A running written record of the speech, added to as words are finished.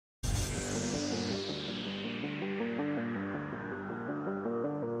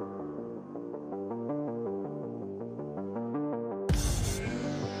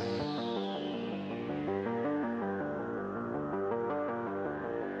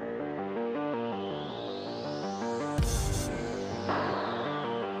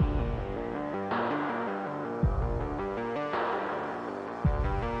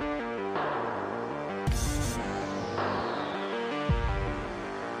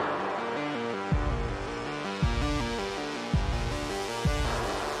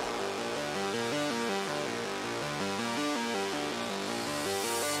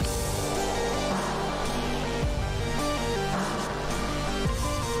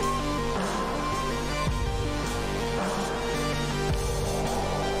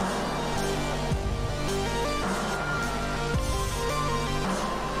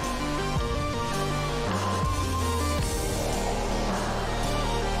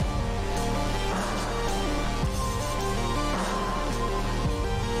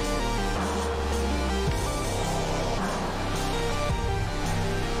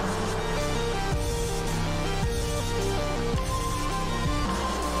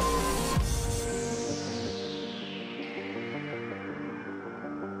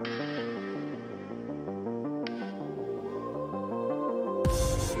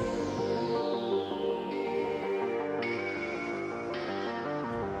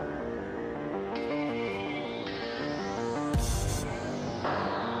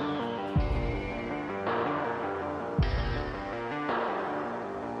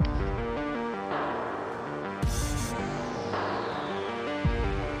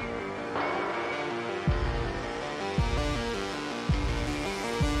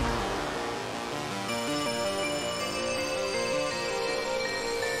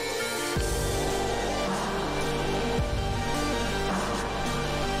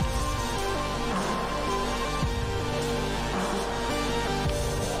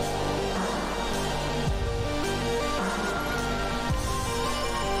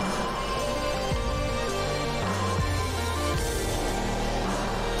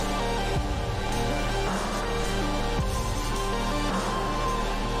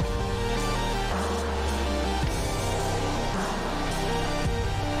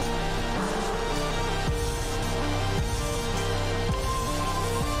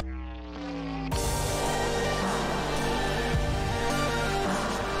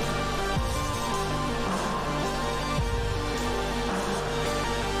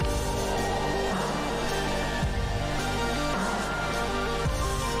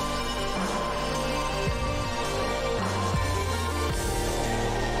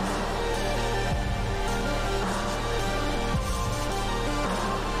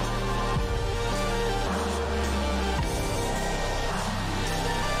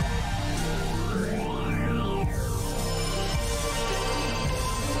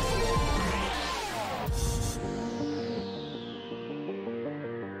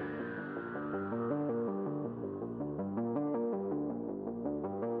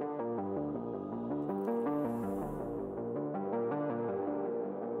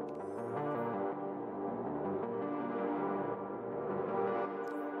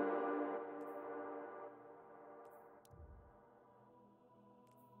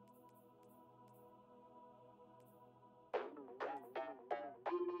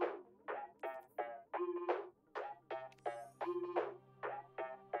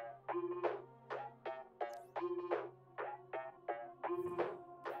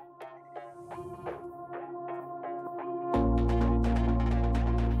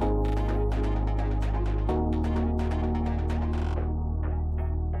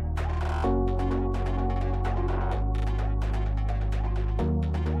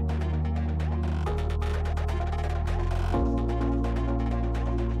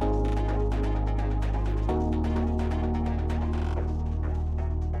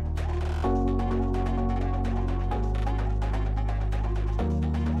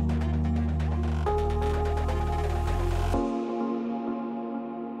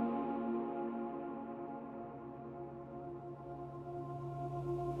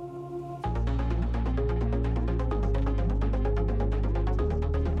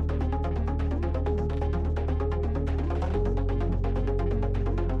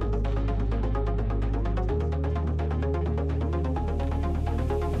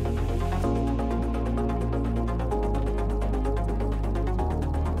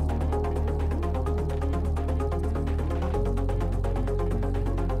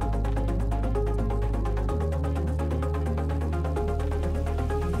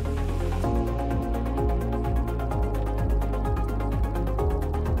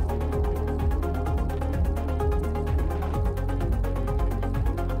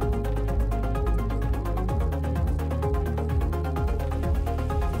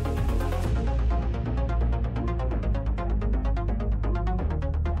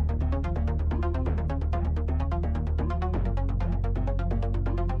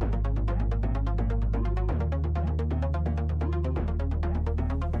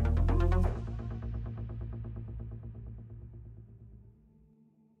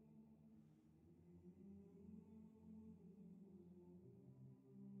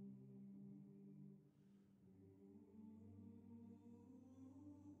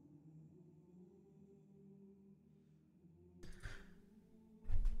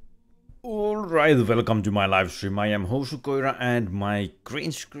Alright, welcome to my live stream. I am Housukoira and my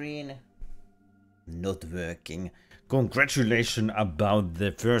green screen not working. Congratulations about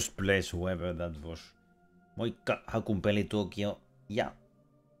the first place, whoever that was. Moikka, Hakun pelituokio ja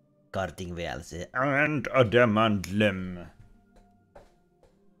Karting VLC and Adam and Lem.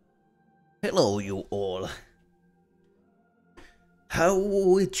 Hello you all.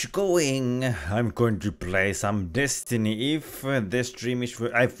 How it's going? I'm going to play some Destiny if the stream is...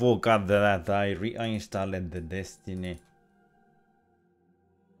 I forgot that I reinstalled the Destiny.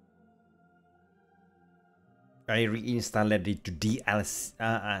 I reinstalled it to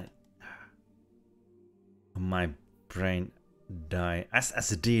DLC. My brain died.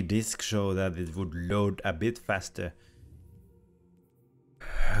 SSD disk so that it would load a bit faster.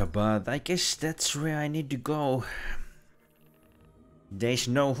 But I guess that's where I need to go. There's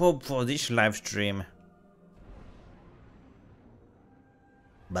no hope for this live stream.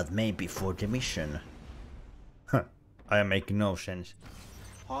 But maybe for the mission. Huh, I make no sense.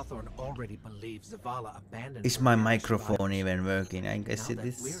 Hawthorne already believes Zavala abandoned. Is my microphone even working? I guess now it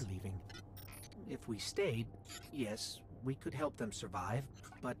is. We're leaving. If we stayed, yes, we could help them survive.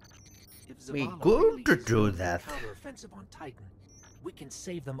 But if Zavala We could really do that. Counteroffensive on Titan, we can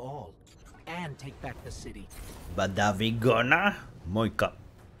save them all and take back the city. But are we gonna? Moikka.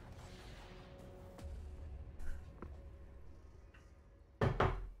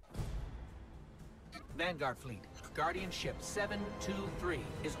 Vanguard fleet, Guardian ship 723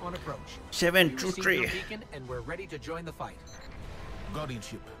 is on approach. 723. We received your beacon and we're ready to join the fight. Guardian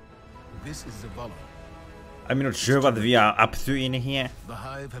ship, this is Zavala. I'm not sure what we are up to in here. The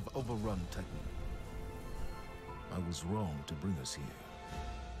Hive have overrun Titan. I was wrong to bring us here.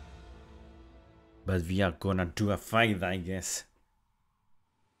 But we are gonna do a fight, I guess.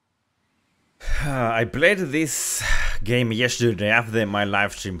 I played this game yesterday after my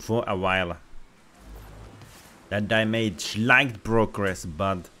live stream for a while. And I made slight progress,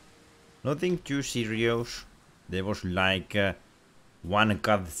 but nothing too serious. There was like one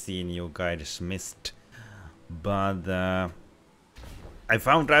cutscene you guys missed. But I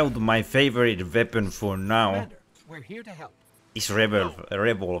found out my favorite weapon for now. Commander, we're here to help. Is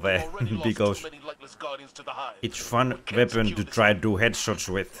revolver because it's fun weapon to try to do headshots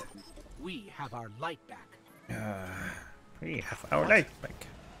with. We have our light back. We have our light back.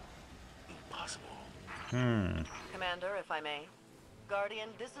 Impossible. Commander, if I may. Guardian,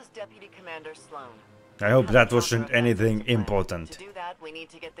 this is Deputy Commander Sloan. I hope that wasn't anything important. To do that, we need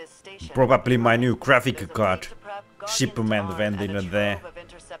to get this station. Probably my new graphic There's a card. fleet to prep, Guardians Shipment to arm, went and in a there. trove of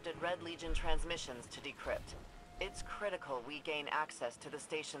intercepted Red Legion transmissions to decrypt. It's critical we gain access to the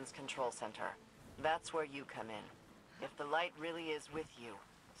station's control center. That's where you come in. If the light really is with you,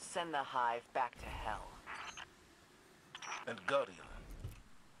 send the Hive back to hell. And Guardian,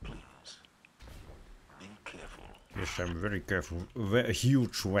 please, be careful. Yes, I'm very careful.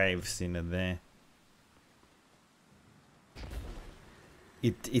 Huge waves in there.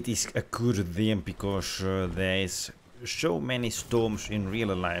 It is a good theme because there is so many storms in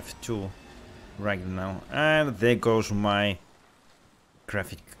real life too. Right now, and there goes my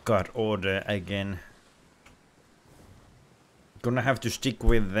graphic card order again. Gonna have to stick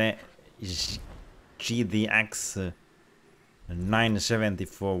with the GTX 970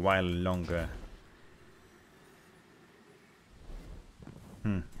 for a while longer.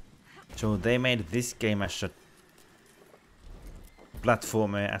 So they made this game as a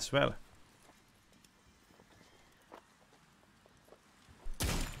platformer as well.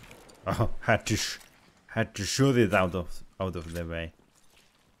 Oh, had to shoot it out of the way.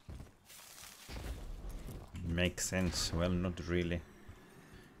 Makes sense. Well, not really.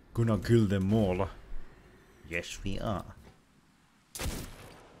 Gonna kill them all. Yes, we are.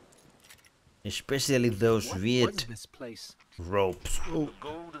 Especially those weird this place? ropes. Oh. The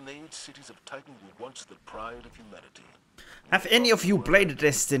golden age cities of Titan were once the pride of humanity. Have any of you played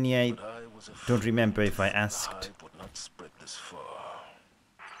Destiny? I But I was afraid don't remember if I the asked. Hive would not spread this far.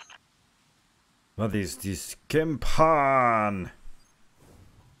 What is this? Kempan?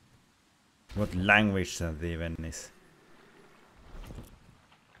 What language that even is?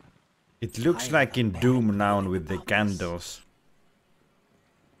 It looks like in Doom now with the candles.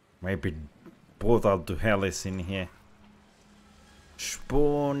 Maybe Portal to Hell is in here.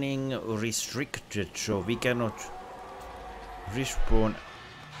 Spawning restricted, so we cannot respawn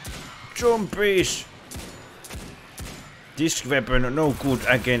zombies. This weapon no good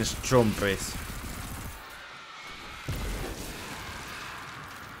against zombies.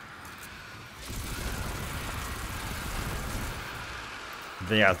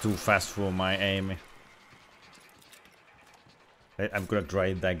 They are too fast for my aim. I'm gonna try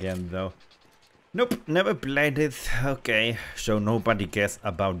it again though. Nope, never played it. Okay, so nobody cares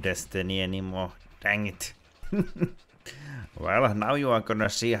about Destiny anymore. Dang it. Well, now you are gonna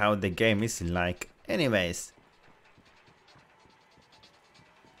see how the game is like. Anyways.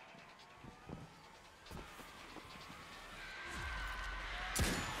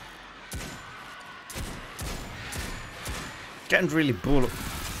 Can't really pull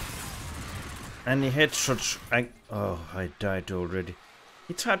any headshots. I died already.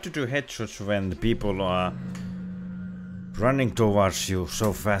 It's hard to do headshots when the people are running towards you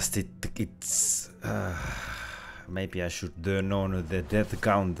so fast. It's maybe I should turn on the death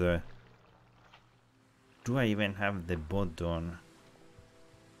counter. Do I even have the bot on?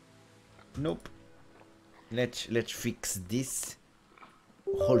 Nope. Let's fix this.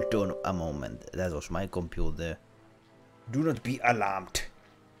 Hold on a moment. That was my computer. Do not be alarmed.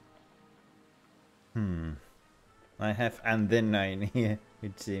 I have and then 9 here,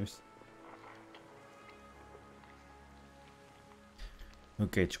 it seems.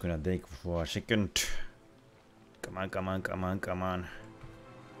 Okay, it's gonna take for a second. Come on, come on, come on, come on.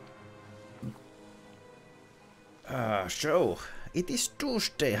 So it is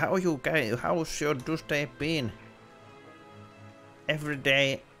Tuesday. How you guys? How's your Tuesday been? Every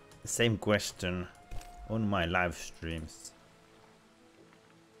day, same question on my live streams.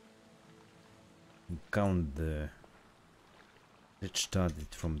 Count the. Let's start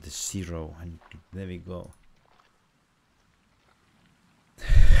it from the 0 and there we go.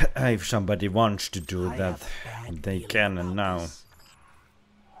 If somebody wants to do that, they can and now.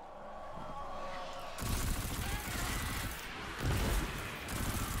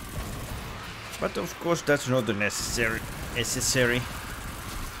 But of course that's not necessary.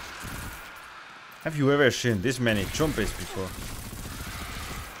 Have you ever seen this many zombies before?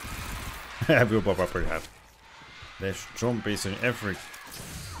 Have you probably have. There's zombies in every...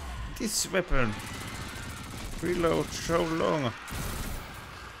 This weapon reloads so long.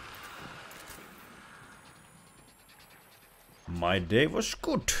 My day was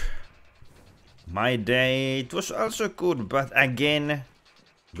good. My day, it was also good, but again,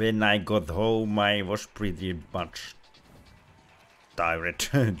 when I got home, I was pretty much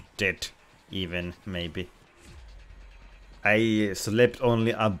tired, dead even, maybe. I slept only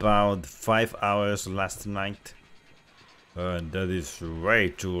about 5 hours last night. And that is way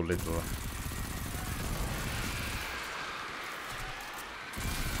too little.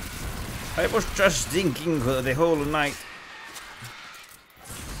 I was just thinking the whole night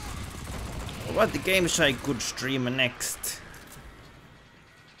what the games I could stream next.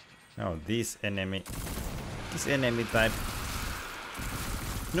 Oh, this enemy type.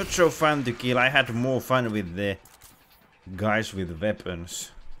 Not so fun to kill. I had more fun with the guys with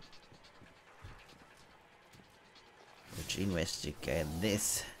weapons. Let's investigate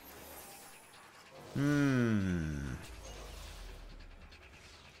this. The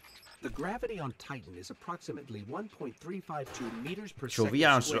gravity on Titan is approximately 1.352 meters per So second we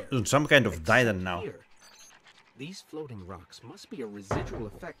are squared. on some kind of Except Titan now. here, these floating rocks must be a residual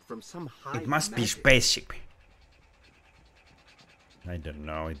effect from some high It must be magic. spaceship. I don't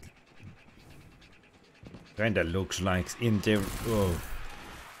know. It kinda looks like in there. Oh.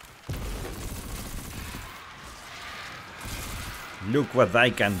 Look what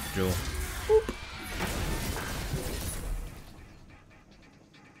I can do. Boop.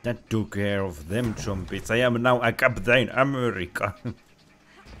 That took care of them zombies. I am now a Captain America.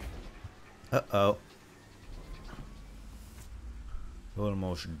 Uh-oh.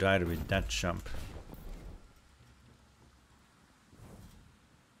 Almost died with that jump.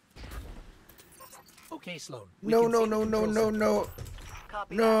 Okay, Sloan. No.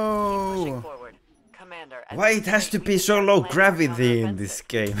 Copy No. that. Keep pushing forward. Commander, Why it has to be so low gravity in this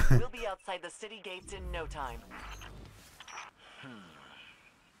game? We'll be outside the city gates in no time.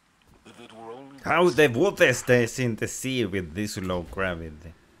 If it were only How the water stays in the sea with this low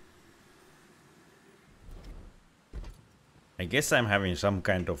gravity? I guess I'm having some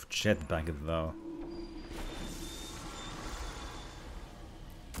kind of jetpack though.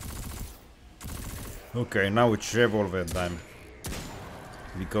 Okay, now it's revolver time.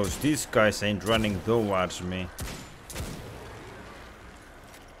 Because these guys ain't running towards me.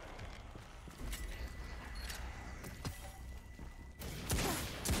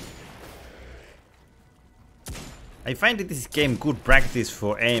 I find this game good practice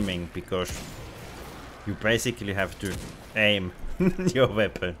for aiming because you basically have to aim your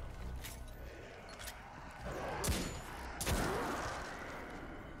weapon.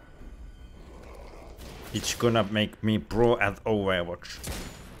 It's gonna make me pro at Overwatch.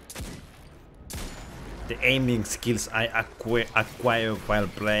 The aiming skills I acquire while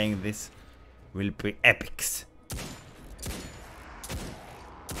playing this will be epics.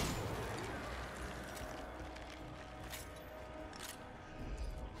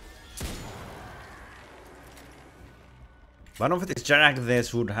 One of these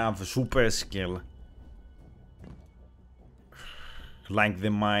characters would have a super skill, like the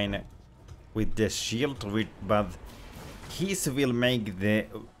mine with the shield, but his will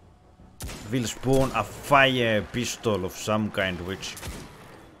spawn a fire pistol of some kind, which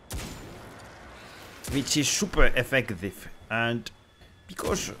is super effective, and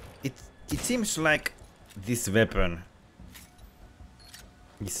because it seems like this weapon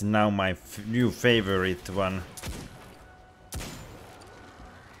is now my new favorite one.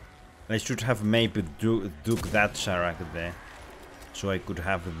 I should have maybe took that character there, so I could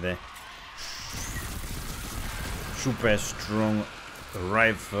have the super strong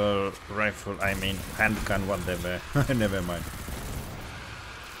rifle, I mean handgun, whatever. Never mind.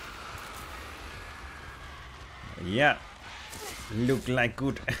 Yeah, look like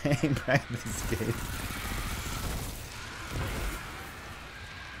good aim at this game.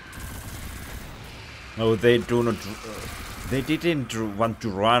 Oh, they do not. They didn't want to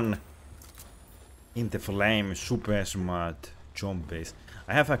run in the flame. Super smart zombies.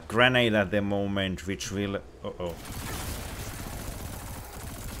 I have a grenade at the moment, which will. Uh-oh.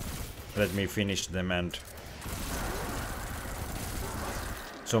 Let me finish them and.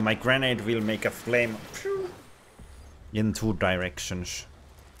 So my grenade will make a flame in 2 directions.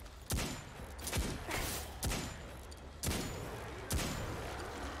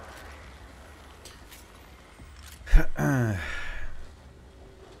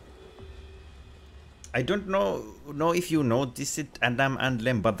 I don't know if you noticed it, Adam and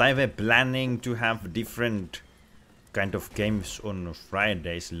Lem, but I were planning to have different kind of games on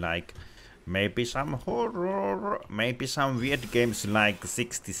Fridays, like maybe some horror, maybe some weird games like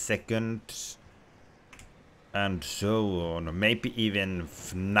 60 seconds and so on, maybe even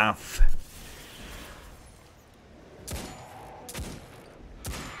FNAF.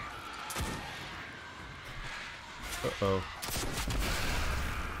 Uh-oh.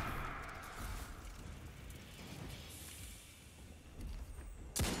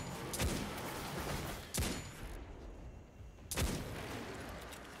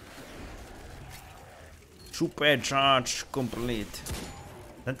 Supercharge complete.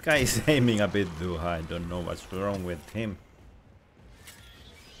 That guy is aiming a bit too high. I don't know what's wrong with him.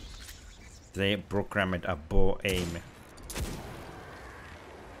 They programmed a bow aim.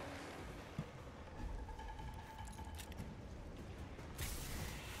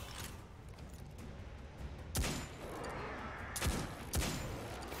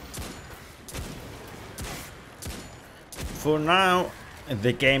 For now,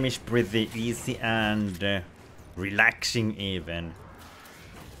 the game is pretty easy and relaxing even.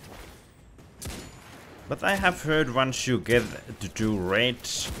 But I have heard once you get to do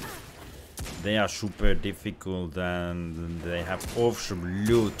raids, they are super difficult and they have awesome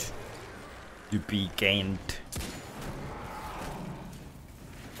loot to be gained.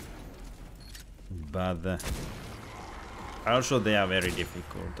 But also they are very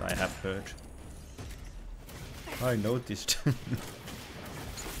difficult, I have heard. I noticed.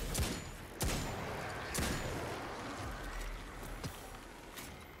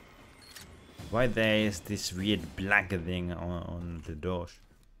 Why there is this weird black thing on the doors?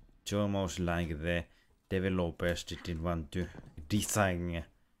 It's almost like the developers didn't want to design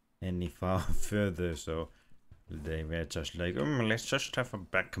any far further, so they were just like, let's just have a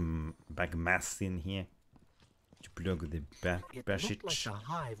back mass in here to block the passage. It looked like the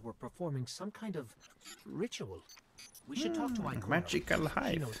hive were performing some kind of ritual. We should talk to Icona. Magical She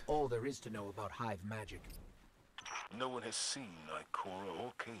hive. knows all there is to know about hive magic. No one has seen Ikora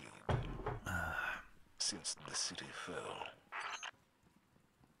or Cade since the city fell.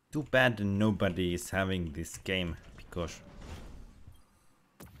 Too bad nobody is having this game, because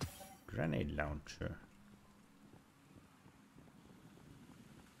grenade launcher.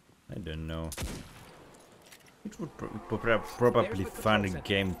 I don't know. It would probably fun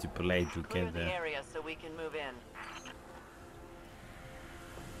game to play Clear together. the area so we can move in.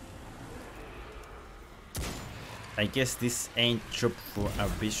 I guess this ain't job for a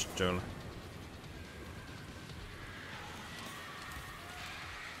pistol.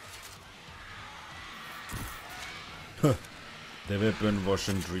 The weapon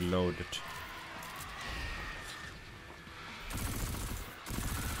wasn't reloaded.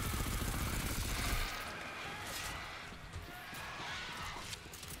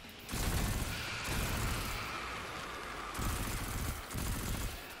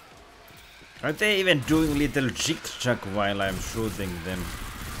 Are they even doing little zigzag while I'm shooting them?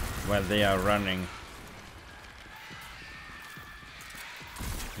 while they are running.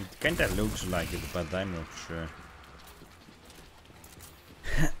 It kinda looks like it, but I'm not sure.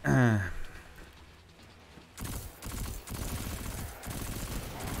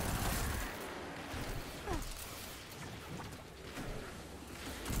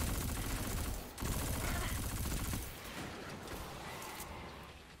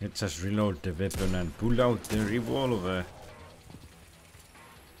 Let's just reload the weapon and pull out the revolver.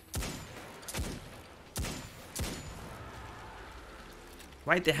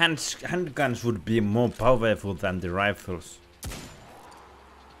 Why the handguns would be more powerful than the rifles?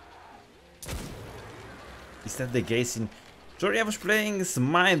 Is that the case in... Sorry, I was playing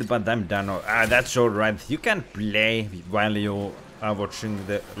Smite, but I'm done. Ah, that's alright. You can play while you are watching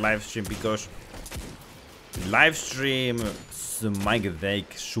the live stream, because live stream might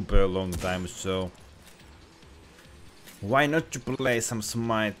take super long time, so why not to play some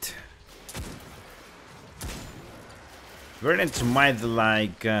Smite? Weren't Smite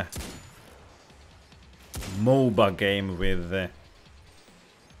like MOBA game with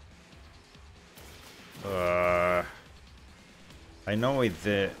I know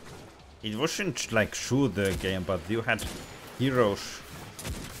it wasn't like shooter game, but you had heroes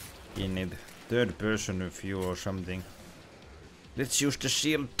in it, third person view or something. Let's use the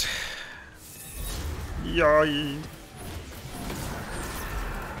shield. Yay!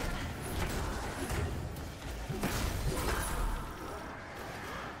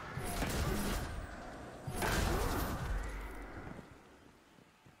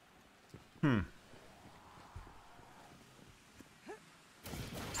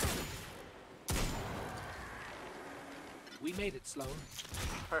 We made it, Sloan.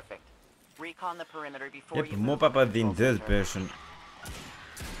 Perfect. Recon the perimeter before Yep, you more move to papa control in third center. person.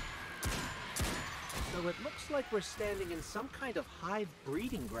 So it looks like we're standing in some kind of hive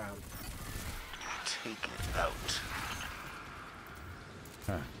breeding ground. Take it out.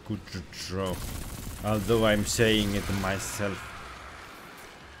 Ah, good to draw. Although I'm saying it myself.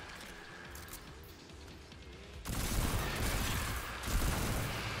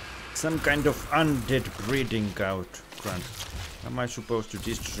 Some kind of undead breeding ground. Am I supposed to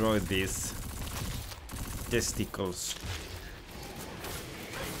destroy these testicles?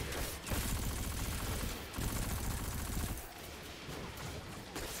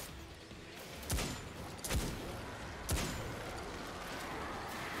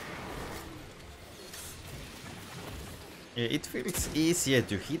 Yeah, it feels easier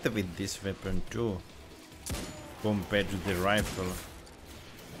to hit with this weapon too, compared to the rifle.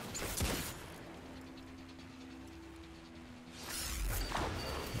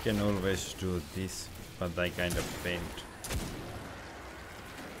 You can always do this, but I kind of faint.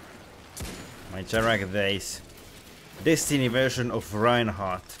 My Jarak days. Destiny version of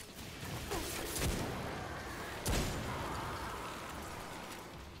Reinhardt.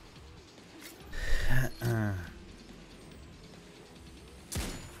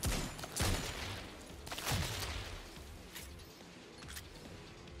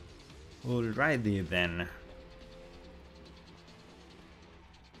 Alrighty then.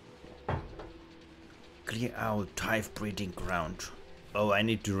 Clear out hive breeding ground. Oh, I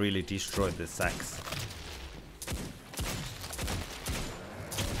need to really destroy the sacks.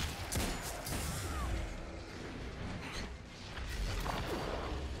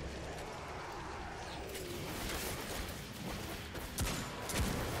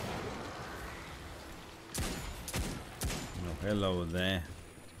 Oh, hello there.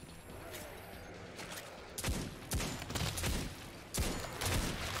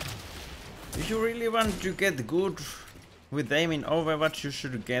 If you really want to get good with aiming Overwatch, you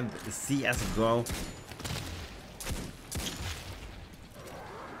should get CSGO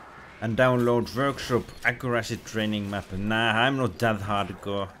and download Workshop Accuracy Training Map. Nah, I'm not that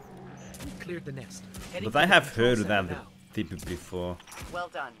hardcore. We cleared the nest. But I have heard that tip before. Well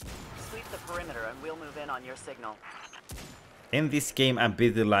done. Sweep the perimeter and we'll move in on your signal. In this game, I'm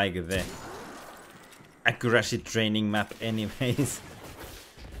bit like the accuracy training map anyways.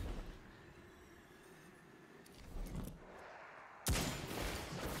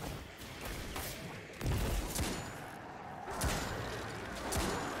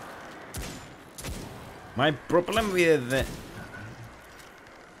 My problem with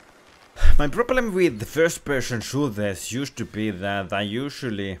the first-person shooters used to be that I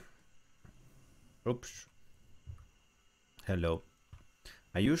usually... Oops. Hello.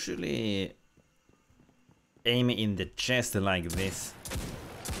 I usually aim in the chest like this.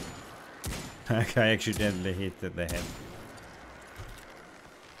 I accidentally hit the head.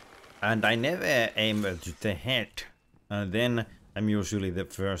 And I never aim to the head. And then I'm usually the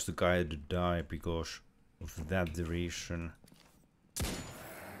first guy to die because of that reason.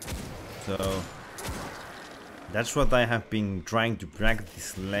 So that's what I have been trying to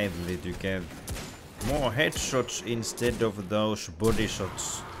practice lately, to get more headshots instead of those body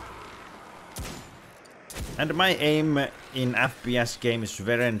shots. And my aim in FPS games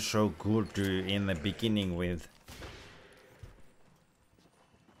weren't so good in the beginning with.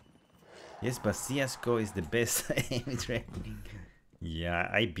 Yes, but CSGO is the best aim training. Yeah,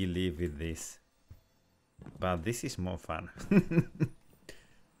 I believe in this. But this is more fun.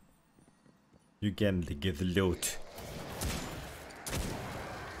 You can get the loot.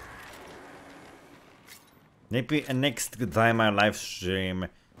 Maybe next time I live stream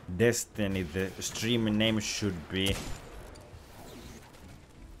Destiny, the stream name should be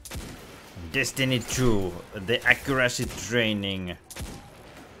Destiny 2, the accuracy training.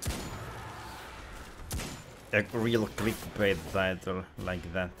 A real clickbait title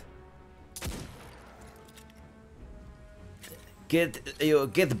like that.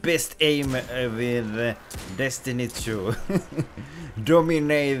 Get best aim with Destiny 2.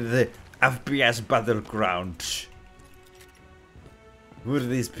 Dominate the FPS battlegrounds. Would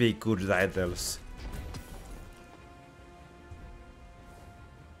these be good titles?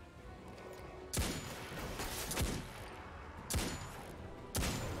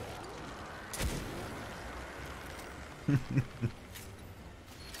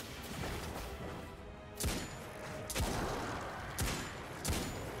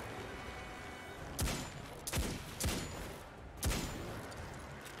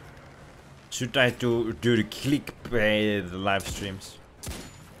 Should I do the clickbait live streams?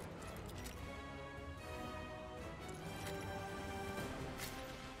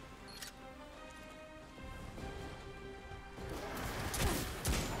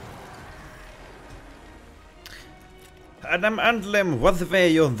 Adam Andlem, what were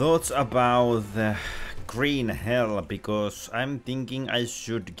your thoughts about the green hell? Because I'm thinking I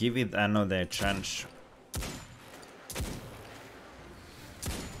should give it another chance.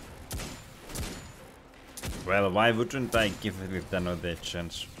 Well, why wouldn't I give it another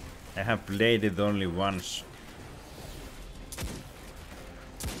chance? I have played it only once.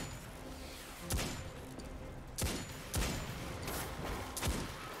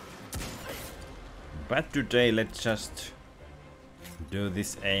 But today let's just do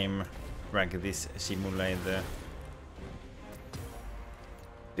this aim practice simulator.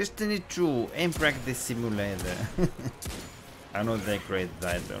 Destiny 2 aim practice simulator. Another great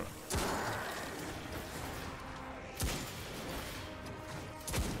title.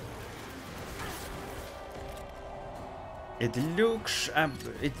 It looked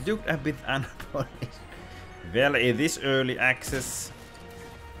a bit unpolished. Well, it is early access.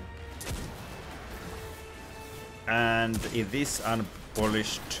 And it is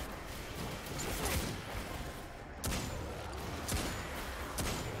unpolished.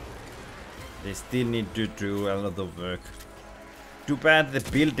 They still need to do a lot of work. Too bad the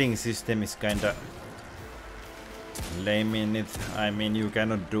building system is kinda lame in it. I mean, you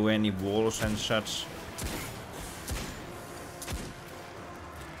cannot do any walls and such.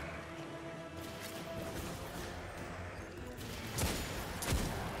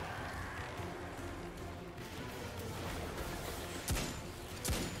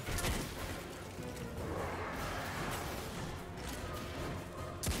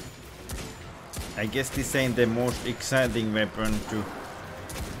 I guess this ain't the most exciting weapon to.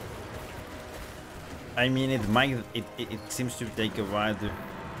 I mean, it seems to take a while to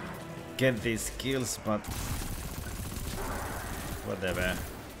get these skills, but whatever.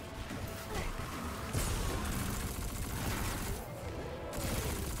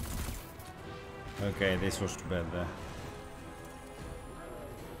 Okay, this was better.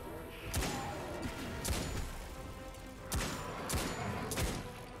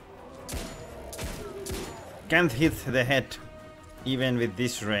 Can't hit the head, even with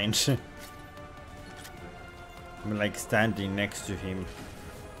this range. I'm like standing next to him.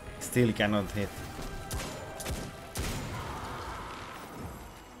 Still cannot hit.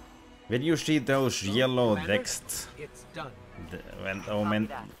 When you see those yellow texts,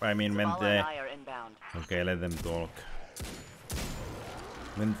 okay, let them talk.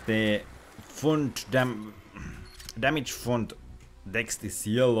 When the font damage font text is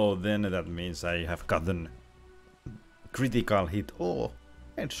yellow, then that means I have gotten critical hit or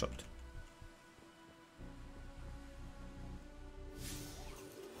headshot.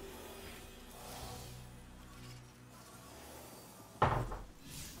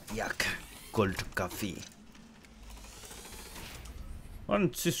 Jak cold coffee.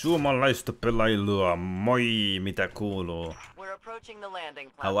 Antsi suomalaista pelailua, moi, mitä kuuluu? We're approaching the landing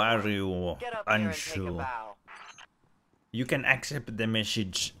How platform. are you, Get up here and take a Anshu? bow. You can accept the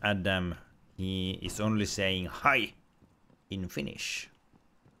message, Adam. He is only saying hi in Finnish.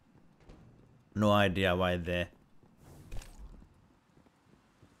 No idea why the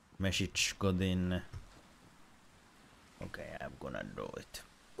message got in. Okay, I'm gonna do it.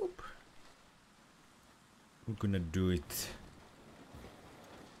 Oop. I'm gonna do it.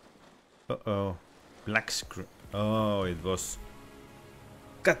 Uh-oh. Black screen. Oh, it was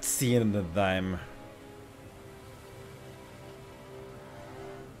cutscene that time.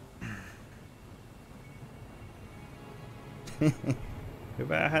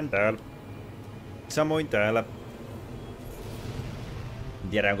 Hyvähän täällä. Samoin täällä. En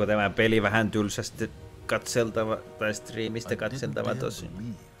tiedä, onko tämä peli vähän tylsästi katseltava tai striimistä katseltava tosi.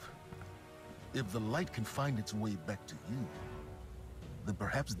 If the light can find its way back to you, then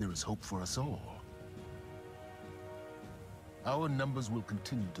perhaps there is hope for us all. Our numbers will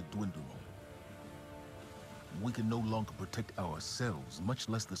continue to dwindle. We can no longer protect ourselves, much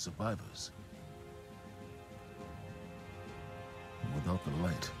less the survivors. Without the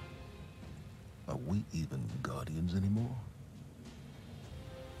light, are we even guardians anymore?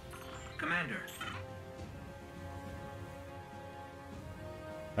 Commander.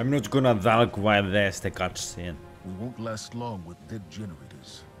 I'm not gonna talk while there's the cutscene. We won't last long with dead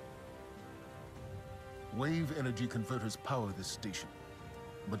generators. Wave energy converters power this station.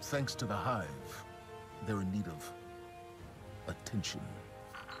 But thanks to the Hive, they're in need of attention.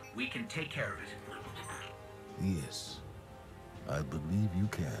 We can take care of it. Yes, I believe you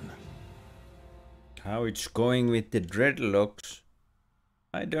can. How it's going with the dreadlocks?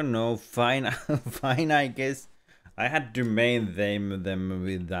 I don't know. Fine, fine. I guess I had to main them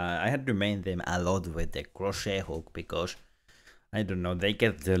with. I had to main them a lot with the crochet hook because I don't know. They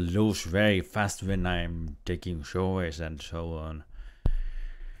get loose very fast when I'm taking showers and so on.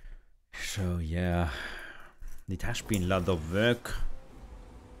 So yeah, it has been a lot of work.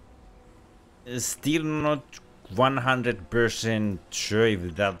 Still not 100% sure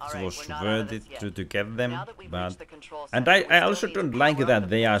if that was worth it to get them, but and I also don't like that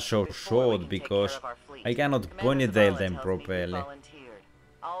they are so short because I cannot ponytail them properly.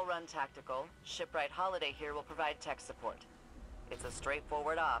 I'll run tactical. Shipwright Holiday here will provide tech support. It's a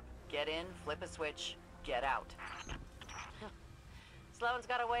straightforward op. Get in, flip a switch, get out. Sloane's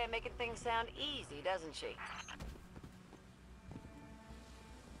got a way of making things sound easy, doesn't she?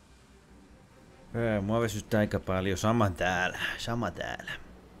 Mua väsyttää aika paljon. Sama täällä.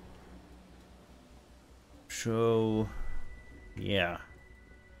 So, yeah.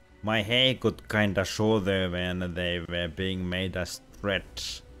 My hair got kinda shorter when they were being made as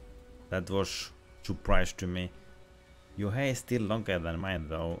threads. That was surprise to me. Your hair is still longer than mine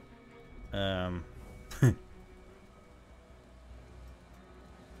though.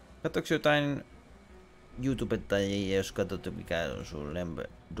 Katsoks jotain YouTubettajia, jos katsot mikä on sun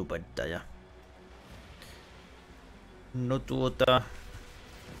lempedubettaja? No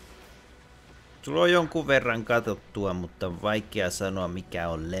sulla on jonkun verran katsottua, mutta vaikea sanoa mikä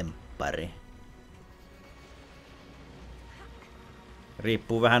on lemppari.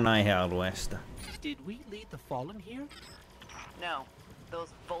 Riippuu vähän aihealueesta. Did we lead the fallen here? No.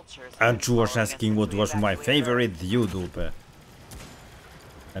 Those vultures. Andrew was asking what was my favorite YouTuber.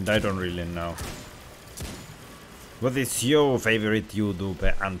 And I don't really know. What is your favorite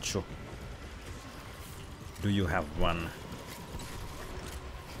YouTuber, Andrew? Do you have one?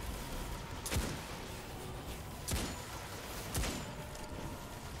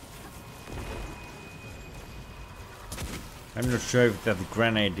 I'm not sure if that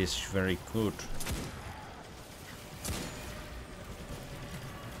grenade is very good.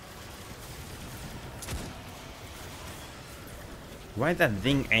 Why that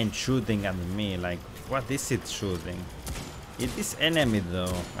thing ain't shooting at me? Like, what is it shooting? It is enemy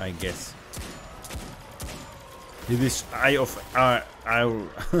though, I guess. It is Eye of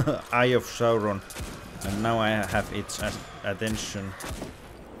Eye of Sauron, and now I have its attention.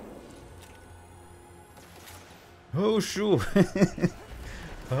 Hoshu!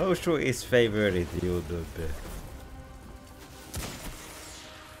 Hoshu is favorite YouTuber.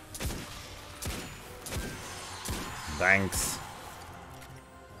 Thanks.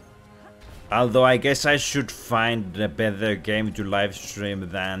 Although I guess I should find a better game to live stream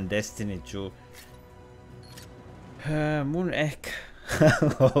than Destiny 2. Mun ehkä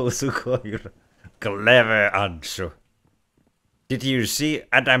housukoira. Clever Anshu. Did you see,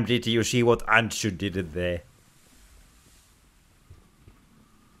 Adam, did you see what Anshu did there?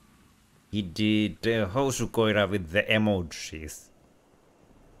 He did housukoira with the emojis.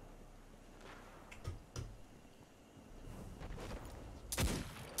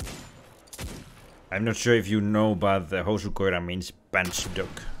 I'm not sure if you know, but the Hosukoira means bench dog.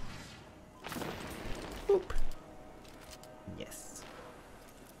 Oop. Yes.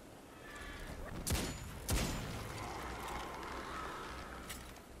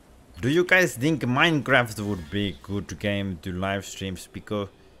 Do you guys think Minecraft would be a good game to live streams? Because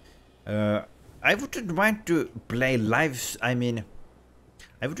I wouldn't mind to play lives. I mean,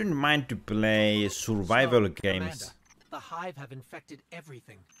 I wouldn't mind to play survival games. Amanda, the Hive have infected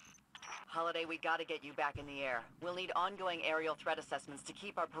everything. Holiday, we gotta get you back in the air. We'll need ongoing aerial threat assessments to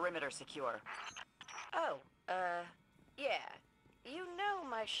keep our perimeter secure. Oh, yeah. You know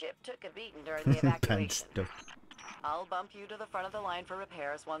my ship took a beating during the evacuation. I'll bump you to the front of the line for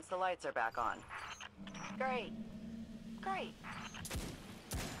repairs once the lights are back on. Great. Great.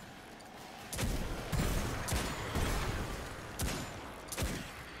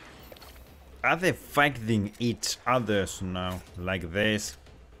 Are they fighting each others now? Like there's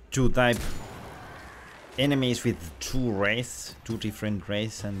two type enemies with two different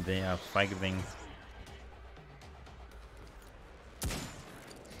races, and they are fighting.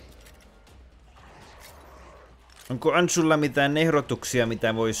 Onko Ansulla mitään ehdotuksia,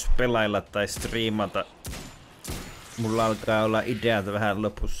 mitä vois pelailla tai striimata? Mulla alkaa olla ideat vähän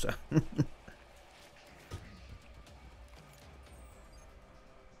lopussa.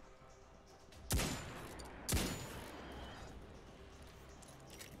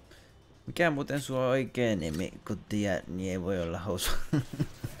 Mikä muuten sua oikein nimi, kun tiedät, niin ei voi olla hauska.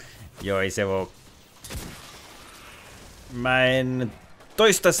 Joo, ei se voi. Mä en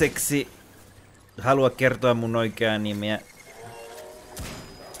toistaiseksi halua kertoa mun oikeaa nimiä.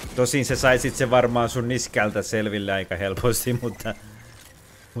 Tosin se saisit se varmaan sun niskältä selville aika helposti,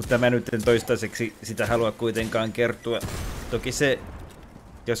 mutta mä nyt en toistaiseksi sitä halua kuitenkaan kertoa. Toki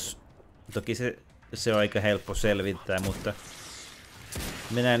se on aika helppo selvittää, mutta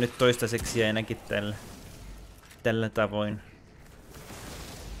mennään nyt toistaiseksi ainakin tällä tavoin.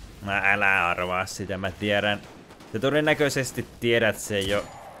 Älä arvaa sitä, mä tiedän. Sä todennäköisesti tiedät sen jo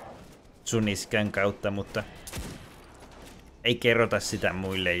sun iskän kautta, mutta ei kerrota sitä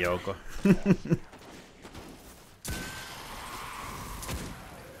muille, Jouko.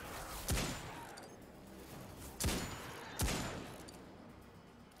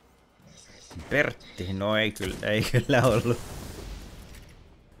 Pertti, no ei kyllä ollut.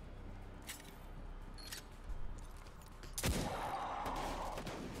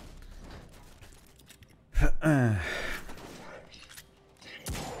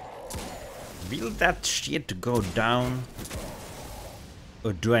 Will that shit go down?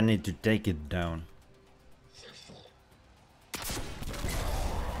 Or do I need to take it down?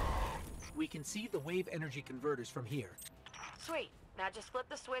 We can see the wave energy converters from here. Sweet. Now just flip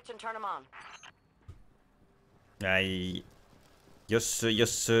the switch and turn them on. Ai,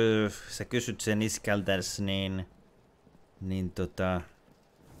 jos sä kysyt sen iskältäs, niin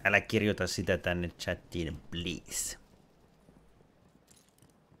älä kirjoita sitä tänne chattiin, please.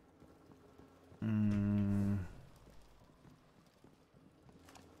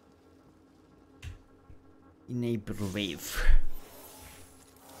 Enable wave.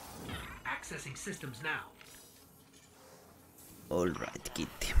 Accessing systems now. All right,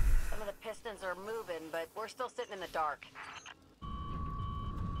 Kitty. Some of the pistons are moving, but we're still sitting in the dark.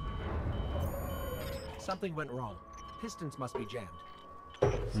 Something went wrong. Pistons must be jammed.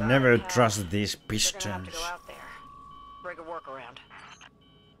 Never Sorry, trust these You're gonna have pistons. to go out there. Bring a workaround.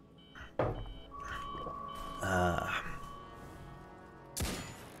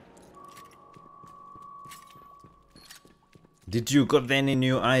 Did you got any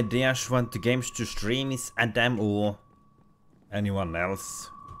new ideas? Want the games to stream? Is Adam or anyone else?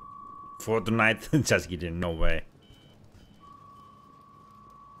 Fortnite? Just kidding, no way.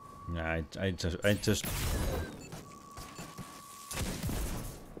 Nah,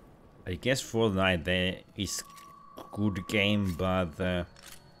 I guess Fortnite there is good game, but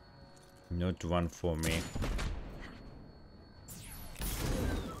not one for me.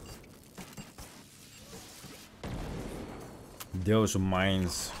 Those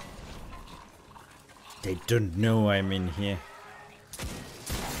mines, they don't know I'm in here.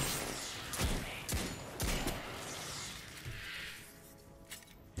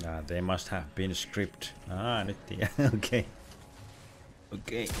 Ah, they must have been script. Ah, nyt tiedän. Okay.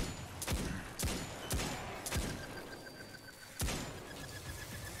 Okay.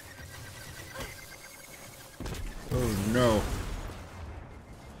 Oh no.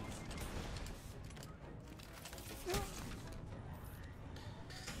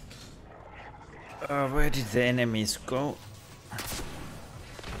 Where did the enemies go?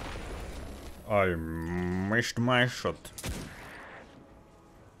 I missed my shot.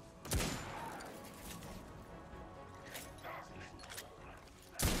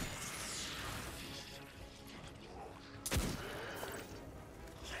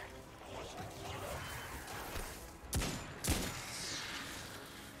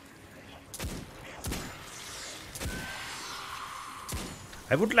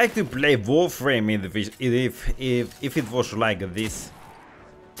 I would like to play Warframe in the if it was like this,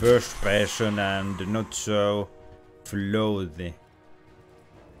 first person and not so floaty.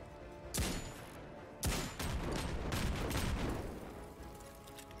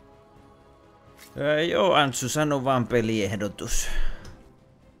 Joo, Antsu, sano vaan peliehdotus.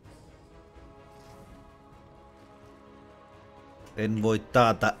 En voi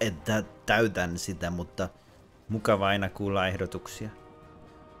taata, että täytän sitä, mutta mukava aina kuulla ehdotuksia.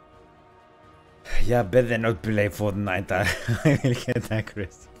 Yeah, better not play Fortnite. I will get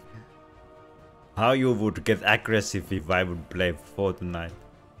aggressive. How you would get aggressive if I would play Fortnite?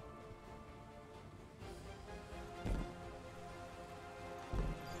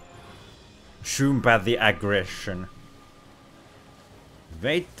 Sympathy aggression.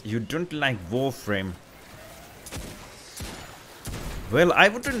 Wait, you don't like Warframe? Well, I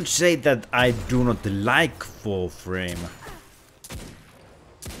wouldn't say that I do not like Warframe.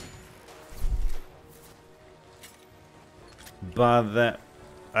 But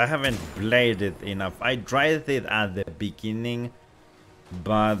I haven't played it enough. I tried it at the beginning,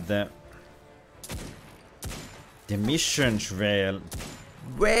 but the missions were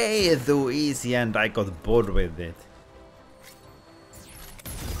way too easy and I got bored with it.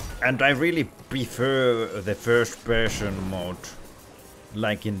 And I really prefer the first person mode,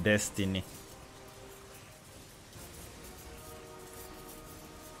 like in Destiny.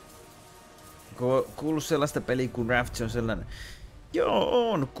 Kuullut sellaista peliä kuin Raft, se on sellainen.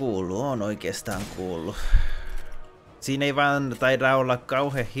 Joo, on kuullut, on oikeastaan kuullut. Siinä ei vaan taida olla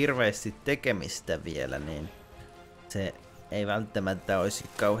kauhean hirveästi tekemistä vielä, niin se ei välttämättä olisi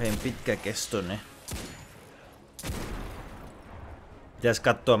kauhean pitkäkestoinen. Pitäis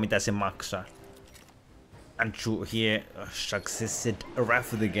katsoa mitä se maksaa. Andrew here successed Raft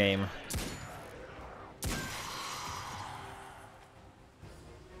the game.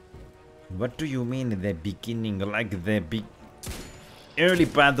 What do you mean in the beginning? Like the big early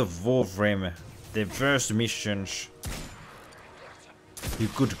part of Warframe, the first missions, you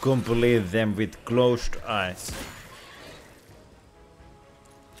could complete them with closed eyes.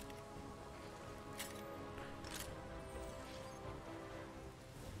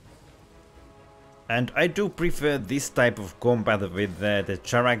 And I do prefer this type of combat with the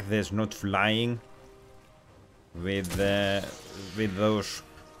characters not flying, with those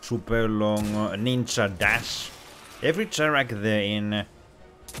super long ninja dash. Every character in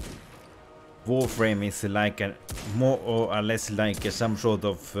Warframe is like a more or less like some sort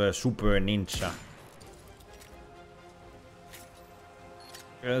of super ninja.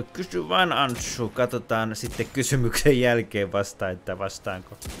 Kysy vaan Antsu, katsotaan sitten kysymyksen jälkeen että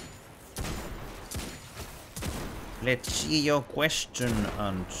vastaanko. Let's see your question,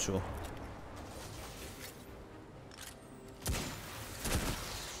 Antsu.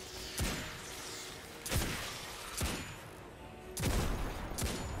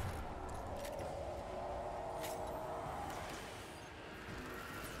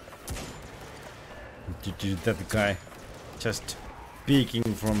 That guy just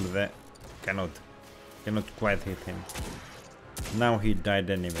peeking from the cannot quite hit him. Now he died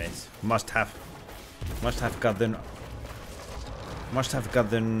anyways. Must have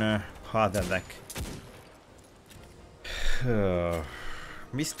gotten heart attack.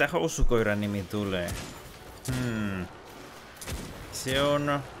 Mistä housukoiran nimi tulee? Se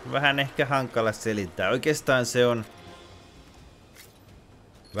on vähän ehkä hankala selittää. Oikeastaan se on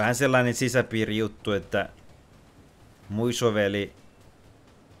vähän sellainen sisäpiirijuttu, että muisoveli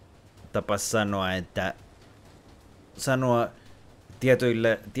tapas sanoa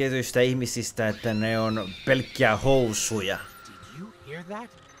tietyistä ihmisistä, että ne on pelkkiä housuja.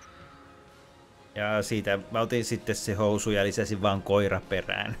 Ja siitä mä otin sitten se housu ja lisäsin vaan koira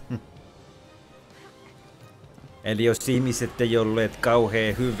perään. Eli jos ihmiset ei olleet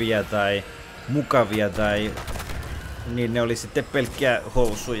kauhean hyviä tai mukavia niin ne oli sitten pelkkiä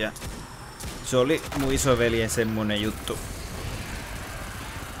housuja. Se oli mun isoveljen semmonen juttu.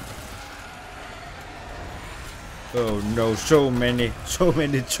 Oh no, so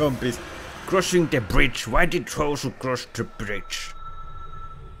many zombies crossing the bridge. Why did Housu cross the bridge?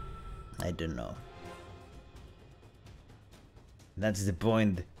 I don't know. That's the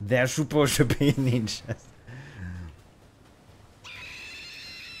point. They're supposed to be ninjas.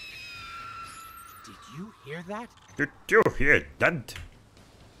 Did you hear that? Did you hear that?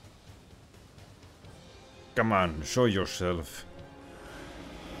 Come on, show yourself.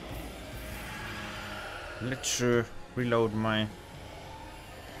 Let's reload my...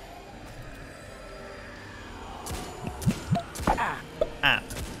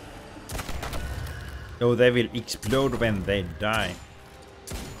 Oh, they will explode when they die.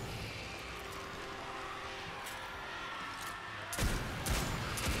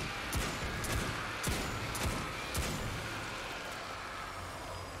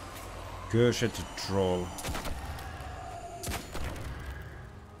 Cursed troll.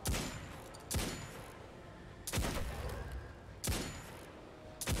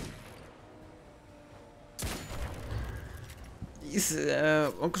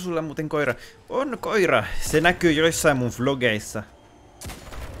 Onko sulla muuten koira? On koira! Se näkyy joissain mun vlogeissa.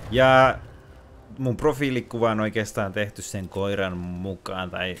 Ja mun profiilikuva on oikeastaan tehty sen koiran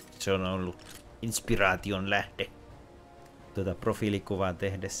mukaan, tai se on ollut inspiraation lähde tuota profiilikuvaa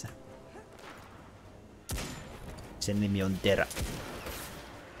tehdessä. Sen nimi on Tera.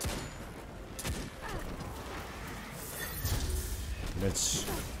 Let's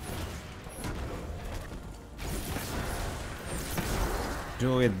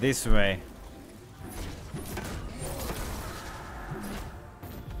do it this way.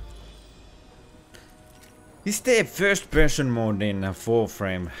 Is there first person mode in full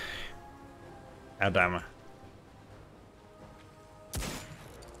frame, Adam?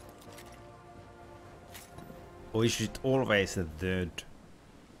 Or is it always a third?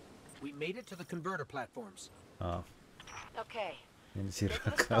 We made it to the converter platforms. Oh. Okay. En siinä Get to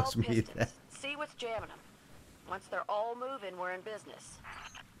the rakkaus stalled mitään. pistons. See what's jamming them. Once they're all moving, we're in business.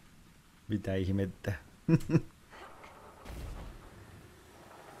 Mitä ihmettä?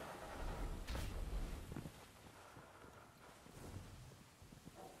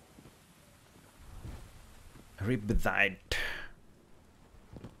 Riptide.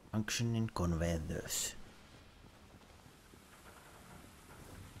 Functioning conveyors.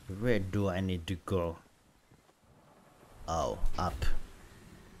 Where do I need to go? Oh, up.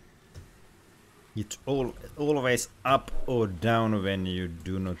 It's always up or down when you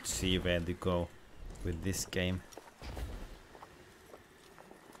do not see where to go with this game.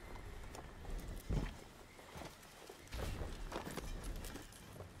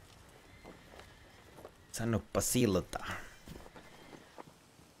 Sanoppa silta.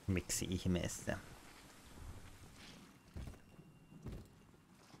 Miksi ihmeessä?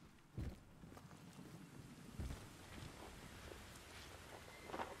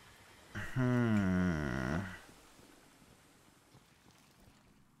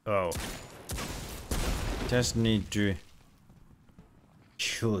 Oh. Just need to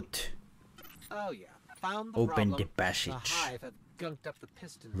shoot. Oh yeah, found the Open problem. the passage. The hive have gunked up the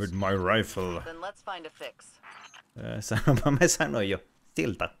pistons. With my rifle. Then let's find a fix. Sanonpa mä sanoin jo.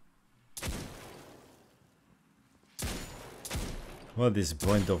 Silta. What is the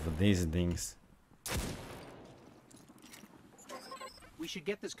point of these things? We should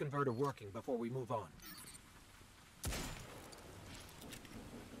get this converter working before we move on.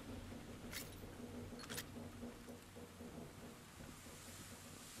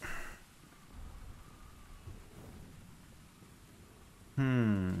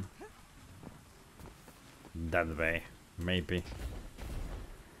 That way, maybe.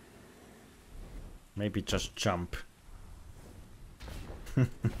 Maybe just jump.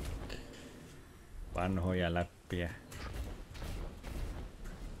 Vanhoja läppiä.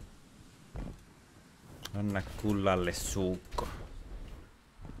 Anna kullalle suukko.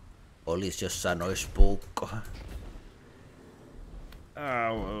 Olis jos sanois puukko.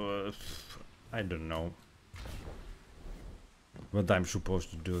 I don't know what I'm supposed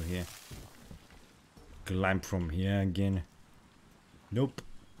to do here. Climb from here again. Nope.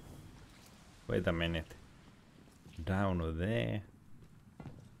 Wait a minute. Down there.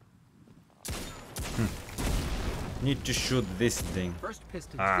 Need to shoot this thing. First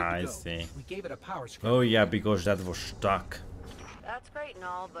piston's Ah, good I to go. see. We gave it a power screw. Oh yeah, because that was stuck. That's great and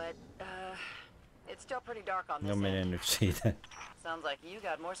all, but it's still pretty dark on this No menee end. nyt siitä. Sounds like you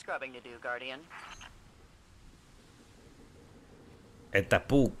got more scrubbing to do, Guardian. Että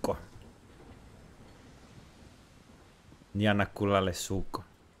puukko. Niin anna kullalle suukko.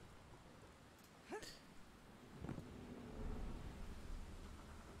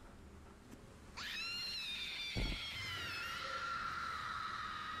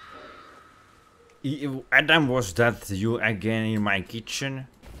 Adam, was that you again in my kitchen?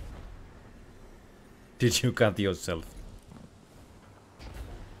 Did you cut yourself?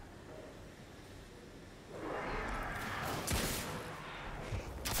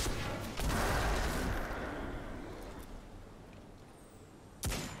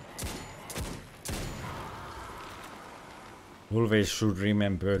 Always should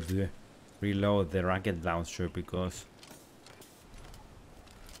remember to reload the rocket launcher because...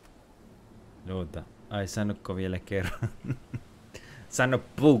 Loota. Ai sanokko vielä kerran? Sano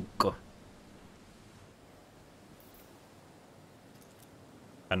puukko.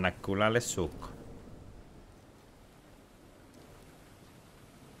 Anna kullalle suukko.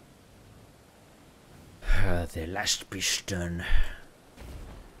 The last piston.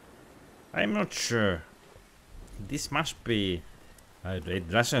 I'm not sure. This must be... it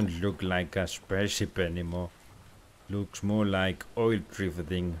doesn't look like a spaceship anymore. Looks more like oil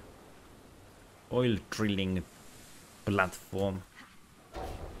drilling platform.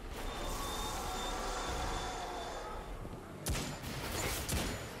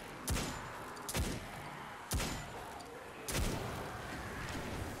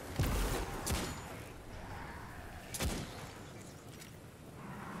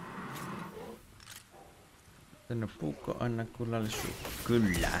 Tänne puukko anna kunnallisuus.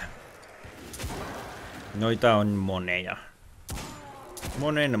 Kyllä. Noita on moneja.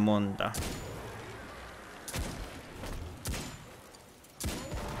 Monen monta.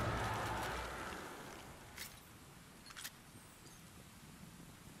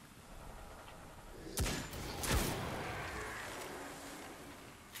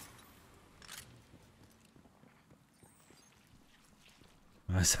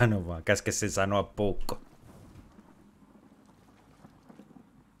 Mä sanon vaan, käske sen sanoa puukko.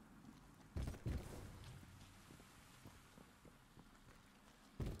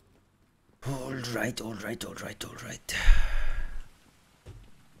 All right.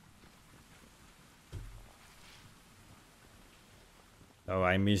 Oh,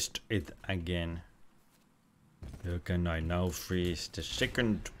 I missed it again. Can I now freeze the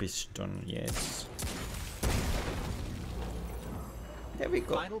second piston? Yes. There we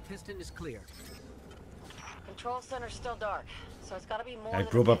go. Final piston is clear. Control center's still dark, so it's gotta be more I than a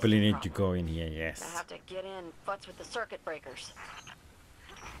probably piston need to problem. go in here, yes. I have to get in, futz with the circuit breakers.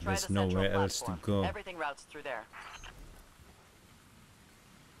 Try There's the central nowhere else to platform. go. Everything routes through there.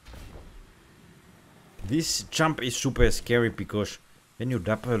 This jump is super scary because when you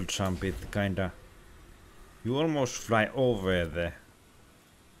double jump it kinda... You almost fly over there.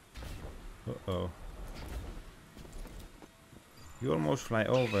 Uh-oh. You almost fly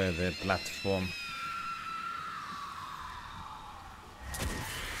over the platform.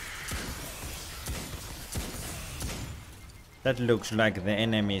 That looks like the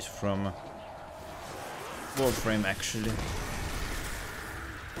enemies from Warframe actually.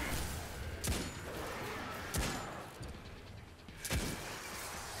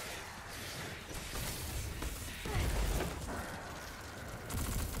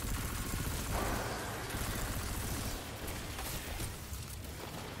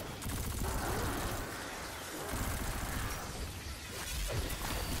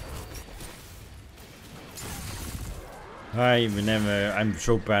 I'm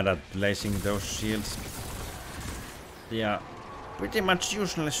so bad at placing those shields. They are pretty much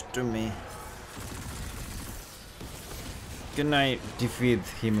useless to me. Can I defeat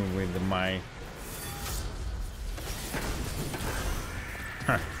him with my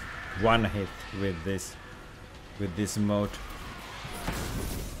one hit with this mode?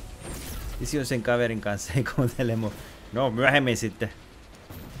 Isi on sen kaverin kanssa ei kuuntele mun. No myöhemmin sitten,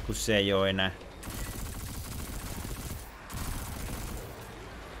 kun se ei oo enää.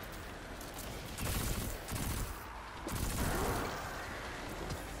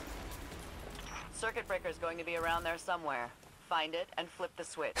 Circuit breaker is going to be around there somewhere. Find it and flip the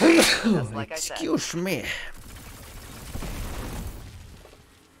switch. Just like I said. Excuse me.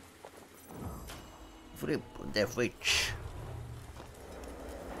 Flip the switch.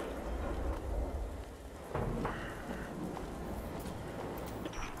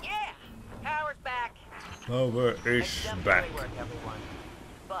 Yeah! Power's back! Power is back. Exemplary work, everyone.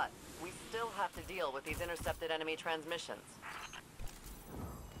 But we still have to deal with these intercepted enemy transmissions.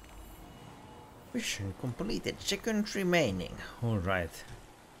 Mission completed. Seconds remaining. Alright.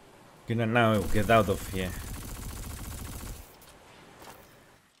 Gonna now get out of here.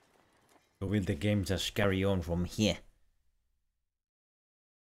 Or will the game just carry on from here?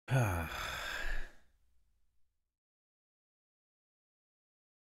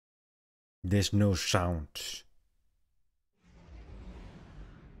 There's no sounds.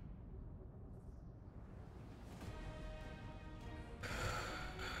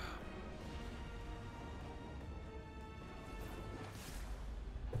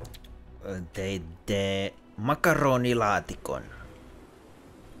 Teitte makaronilaatikon.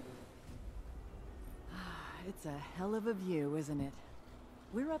 It's a hell of a view, isn't it?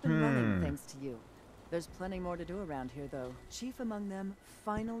 We're up and running thanks to you. There's plenty more to do around here, though. Chief among them,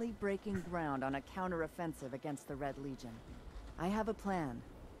 finally breaking ground on a counter-offensive against the Red Legion. I have a plan,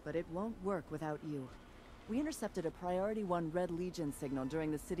 but it won't work without you. We intercepted a Priority 1 Red Legion signal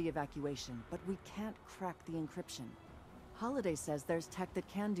during the city evacuation, but we can't crack the encryption. Holiday says there's tech that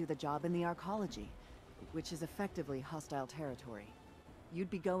can do the job in the arcology, which is effectively hostile territory.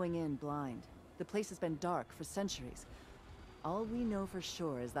 You'd be going in blind. The place has been dark for centuries. All we know for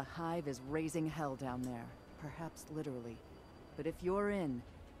sure is the Hive is raising hell down there. Perhaps literally. But if you're in,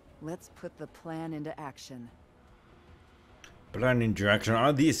 let's put the plan into action. Plan into action.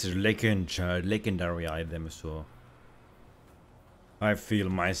 Are these legendary items? So I feel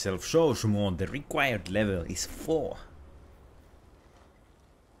myself so small. The required level is 4.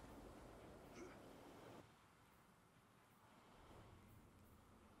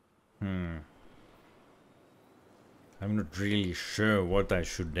 I'm not really sure what I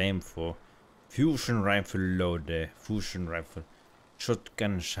should aim for. Fusion rifle loader, fusion rifle,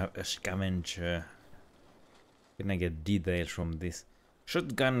 shotgun scavenger. Can I get details from this?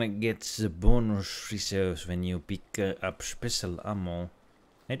 Shotgun gets bonus reserves when you pick up special ammo.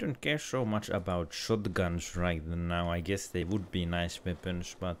 I don't care so much about shotguns right now. I guess they would be nice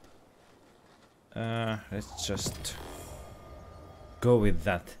weapons, but let's just go with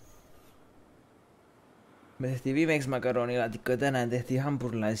that. Me tehtiin viimeksi makaronilaatikkoja, tänään tehtiin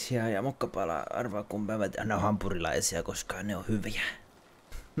hampurilaisia ja mokkapala. Arvaa kun päivät. Ne on hampurilaisia, koska ne on hyviä.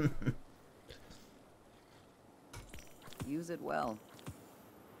 Use it well.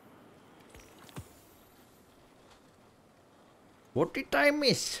 What did I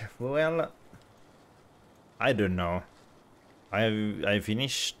miss? Well, I don't know. I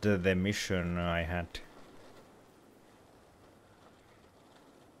finished the mission I had.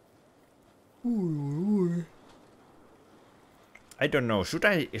 I don't know. Should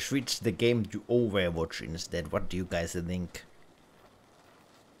I switch the game to Overwatch instead? What do you guys think?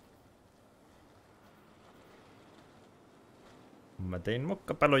 Mä tein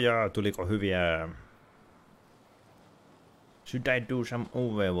mokkapaloja. Tuliko hyviä? Should I do some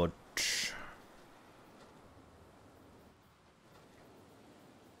Overwatch?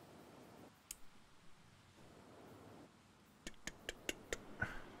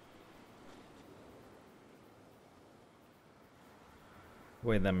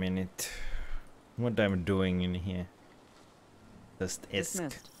 Wait a minute. What I'm doing in here? Just ask.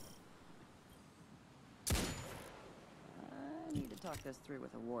 Dismissed. I need to talk this through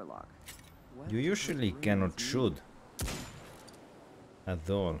with a warlock. You usually cannot shoot at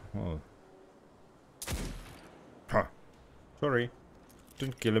all. Oh. Huh. Sorry.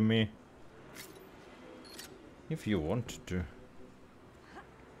 Don't kill me. If you want to.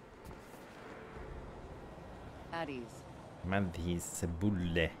 At ease. Madhis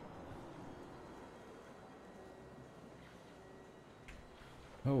bulle.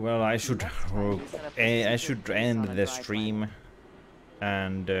 Oh well, I should end the stream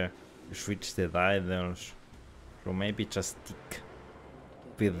and switch the titles. So maybe just stick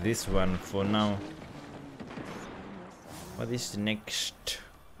with this one for now. What is the next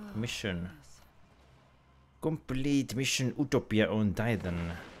mission? Complete mission Utopia on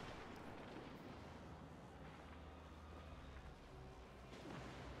Titan.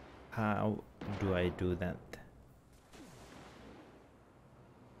 How do I do that?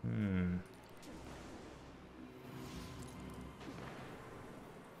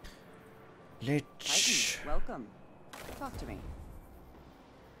 Let's Welcome. Talk to me.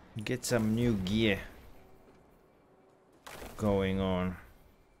 get some new gear going on.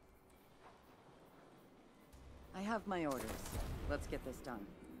 I have my orders. Let's get this done.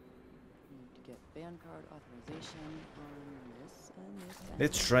 Need to get ban card authorization on this and this. And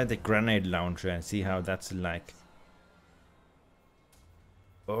Let's try the grenade launcher and see how that's like.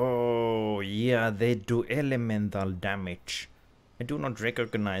 Oh yeah, they do elemental damage. I do not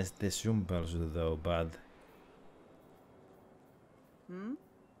recognize the symbols though, but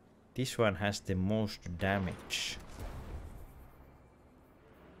this one has the most damage.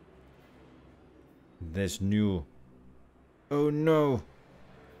 There's new. Oh no!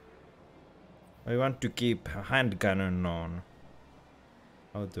 I want to keep a hand cannon on.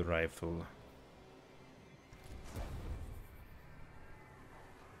 Auto rifle.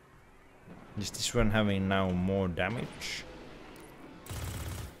 Is this one having now more damage?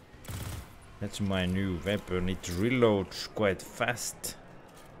 That's my new weapon. It reloads quite fast.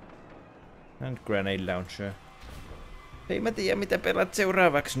 And grenade launcher. Ei mä tiedä mitä pelaat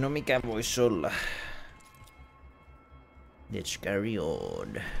seuraavaksi. No mikä voisi olla? Let's carry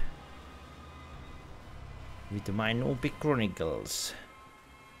on. With my Noobie chronicles.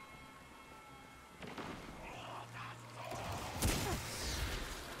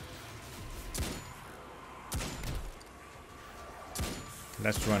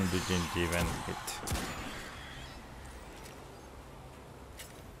 Last one didn't even hit.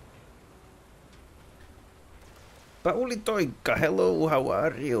 Pauli Toikka, hello, how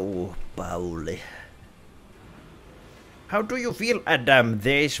are you, Pauli? How do you feel, Adam?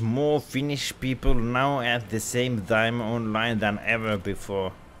 There's more Finnish people now at the same time online than ever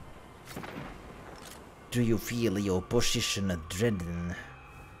before. Do you feel your position threatened?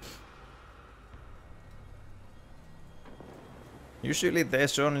 Usually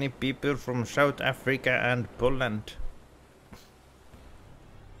there's only people from South Africa and Poland.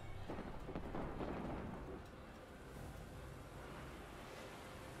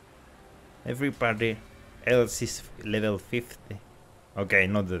 Everybody else is level 50. Okay,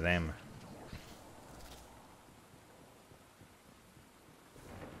 not them.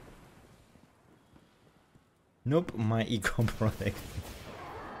 Nope, my ego protect.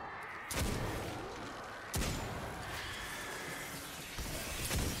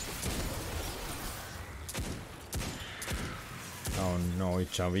 Oh no,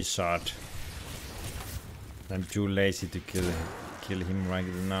 it's a wizard. I'm too lazy to kill him right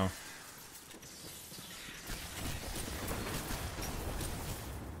now.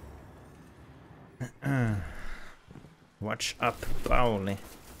 Watch up, Pauli.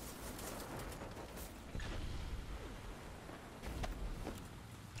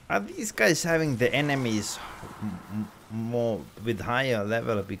 Are these guys having the enemies more with higher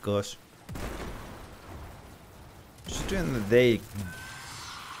level? Because shouldn't they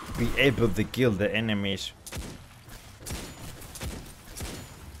be able to kill the enemies?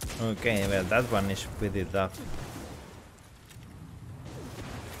 Okay, well that one is pretty tough.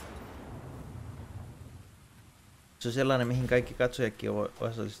 Se on sellainen, mihin kaikki katsojatkin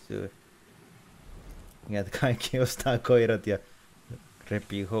osallistuu. Ja että kaikki ostaa koirat ja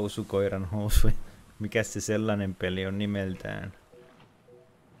repii housukoiran housuja. Mikä se sellainen peli on nimeltään?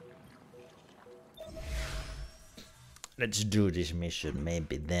 Let's do this mission,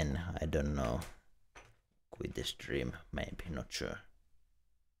 maybe then, I don't know. Quit the stream, maybe, not sure.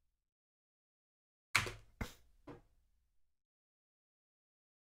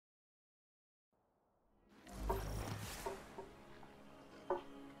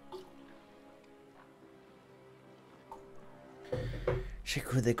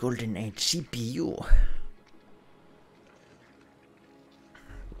 Check the Golden Age CPU.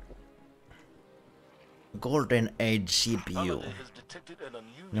 Golden Age CPU.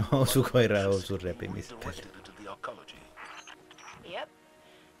 No, housukoira housurepimispeli. Yep.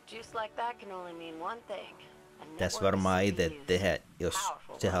 Juice like that can only mean one thing. Tässä varmaan itse tehdä, jos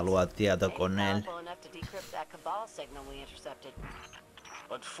se haluaa tietokoneelle.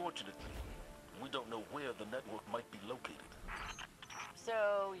 Unfortunately, we don't know where the network might be located.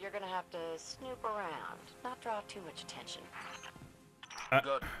 So you're gonna have to snoop around, not draw too much attention.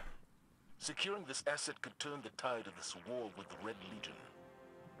 Got it. Securing this asset could turn the tide of this war with the Red Legion.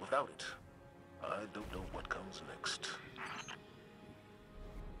 Without it, I don't know what comes next.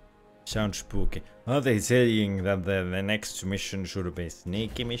 Sounds spooky. Are they saying that the next mission should be a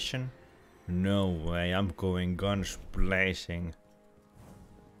sneaky mission? No way, I'm going guns blazing.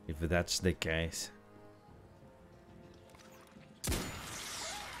 If that's the case.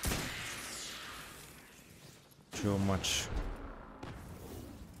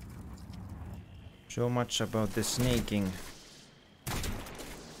 So much about the sneaking.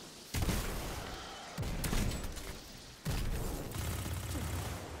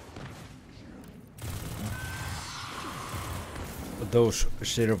 Those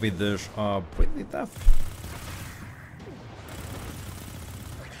servitors are pretty tough.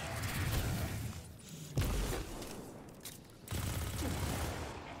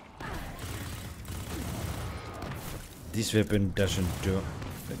 This weapon doesn't do.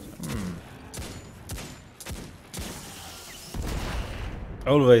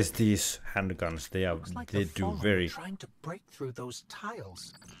 Always these handguns, they do very. Trying to break through those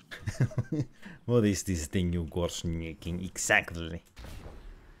tiles. What is this thing you got sneaking exactly?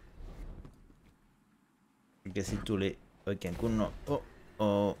 Mikä sit tuli oikein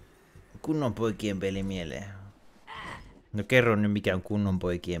kunnon poikien peli mieleen. No kerro nyt mikä on kunnon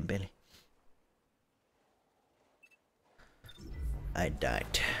poikien peli. I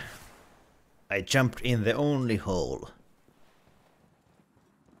died. I jumped in the only hole.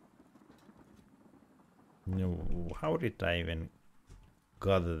 No, how did I even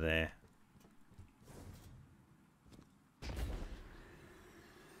got there?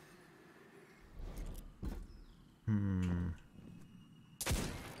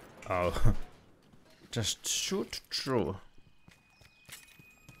 Oh, just shoot through.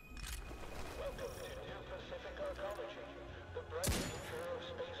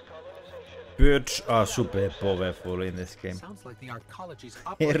 Birds are super powerful in this game.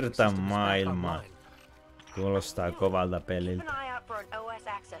 Herta maailma. Kuulostaa kovalta peliltä. Keep an eye out for an OS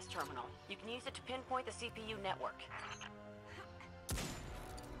access terminal. You can use it to pinpoint the CPU network.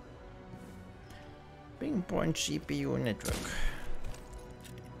 Pinpoint CPU network.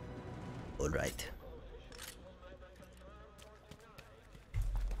 Alright.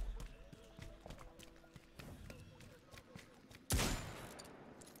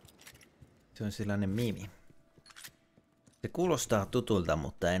 Se on sellainen mimi. Se kuulostaa tutulta,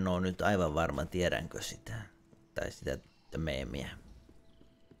 mutta en oo nyt aivan varma tiedänkö sitä. Tai sitä meemiä.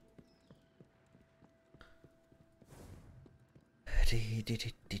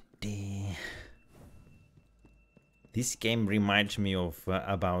 This game reminds me of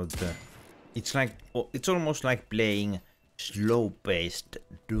it's almost like playing slow-paced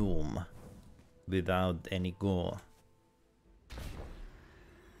Doom without any gore.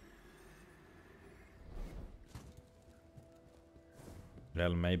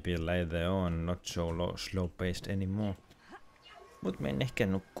 Well, maybe later on not so slow-paced anymore. Mut menen ehkä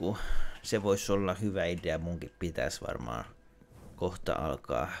nukkuu. Se voisi olla hyvä idea, munkin pitäisi varmaan kohta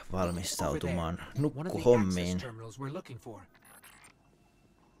alkaa valmistautumaan nukkuhommiin.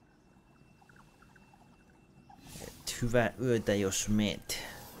 Hyvää yötä jos meet.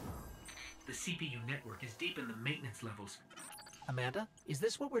 The CPU network is deep in the maintenance levels. Amanda, is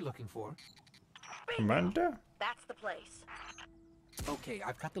this what we're looking for? Amanda? That's the place. Okay,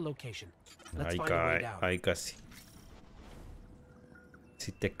 I've got the location. Let's find a way down. Aikasi.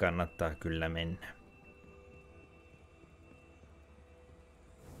 Sitten kannattaa kyllä mennä.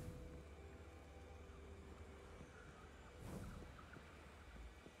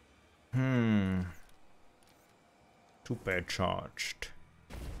 Supercharged.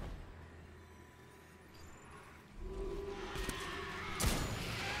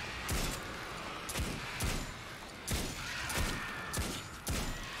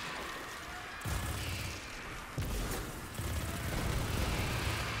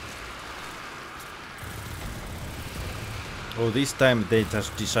 Oh, this time they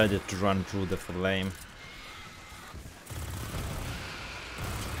just decided to run through the flame.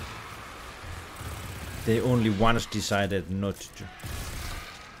 They only once decided not to.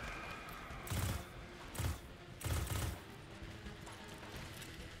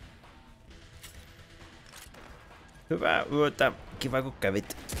 Hyvää yötä. Kiva kun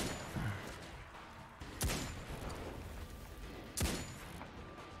kävit.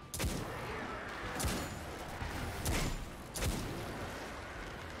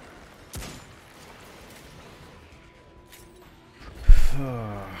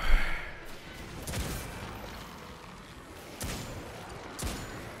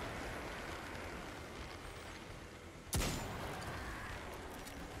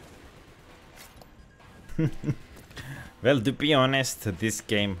 Well, to be honest, this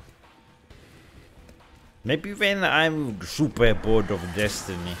game... Maybe when I'm super bored of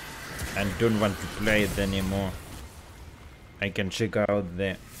Destiny and don't want to play it anymore, I can check out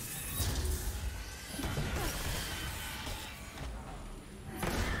the...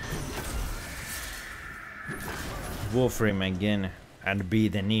 Warframe again and be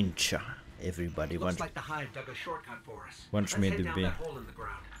the ninja. Everybody Looks like the hive dug a shortcut for us. wants me to be.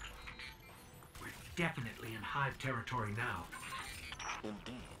 Definitely in hive territory now.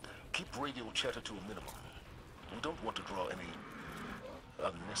 Indeed. Keep radio chatter to a minimum. We don't want to draw any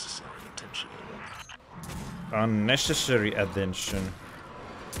unnecessary attention. Unnecessary attention.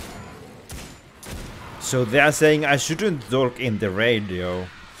 So they are saying I shouldn't talk in the radio,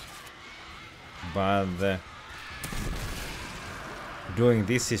 but doing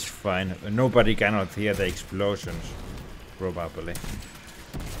this is fine. Nobody cannot hear the explosions, probably.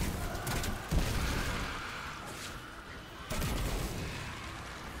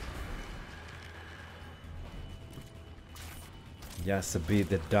 Yes, be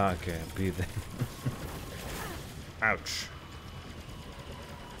the darker, be the... Ouch.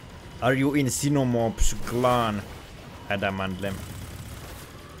 Are you in Xenomorph's clan, Adam and Lem?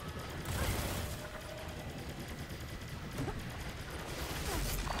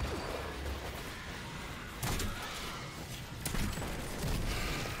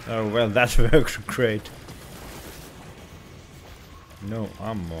 Oh well, that worked great. No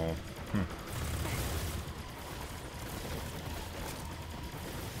ammo.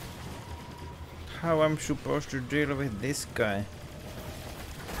 How I'm supposed to deal with this guy?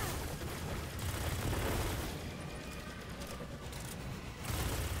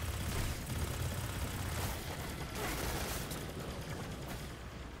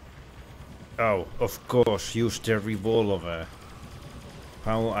 Oh, of course, use the revolver.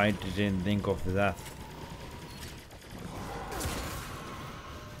 How I didn't think of that.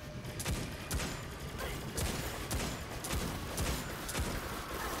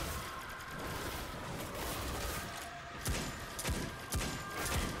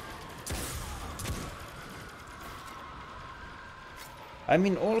 I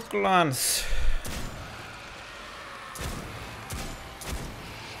mean, all clans.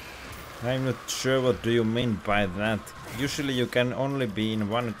 I'm not sure what do you mean by that. Usually you can only be in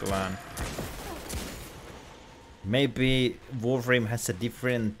one clan. Maybe Warframe has a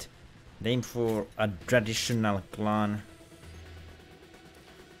different name for a traditional clan.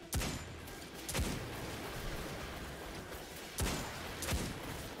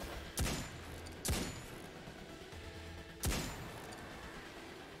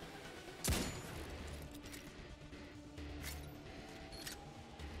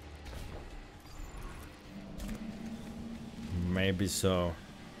 Maybe so.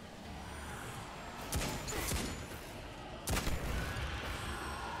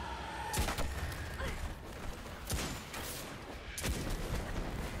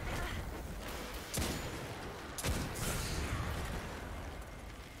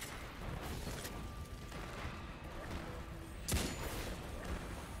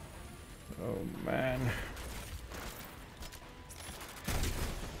 Oh man.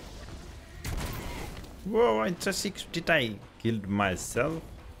 Whoa, did I killed myself?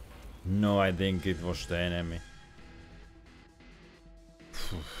 No, I think it was the enemy.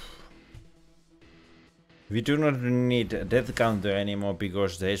 We do not need a death counter anymore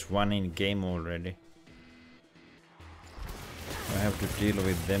because there is one in game already. I have to deal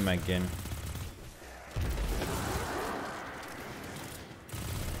with them again.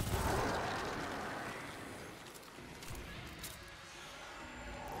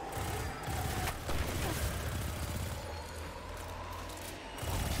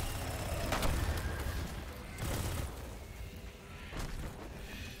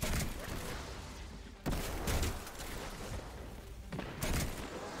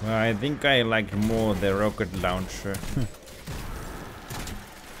 I think I like more the rocket launcher.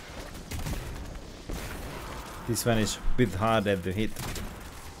 This one is a bit harder to hit.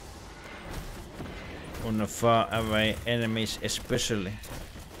 On far away enemies especially.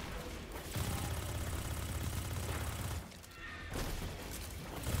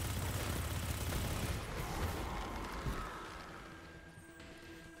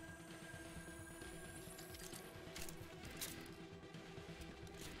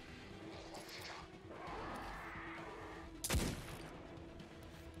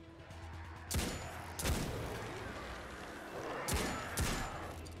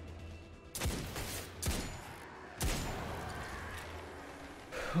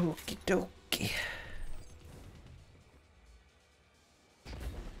 Okie dokie.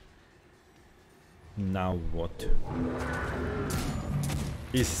 Now what?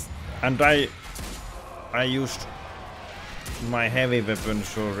 I used my heavy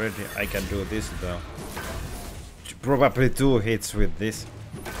weapons already. I can do this though. Probably 2 hits with this.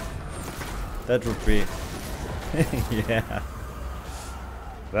 That would be yeah.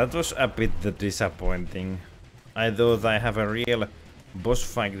 That was a bit disappointing. I thought I have a real boss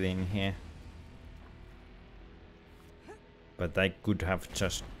fight in here. But I could have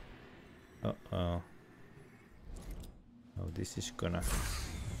just... Uh-oh. Oh, this is gonna...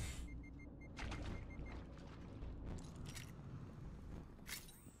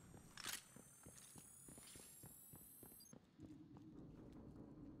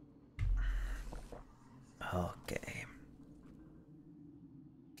 Okay.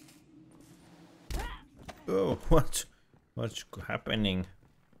 Oh, what's happening?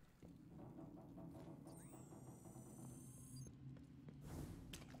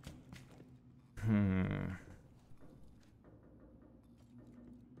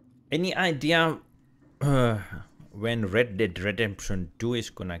 Any idea when Red Dead Redemption 2 is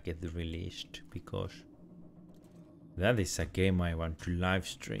gonna get released? Because that is a game I want to live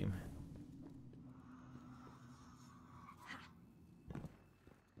stream.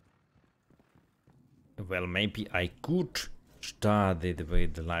 Well, maybe I could start it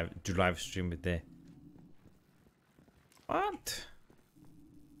with the live stream with the... What?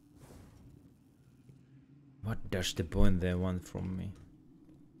 What does the point they want from me?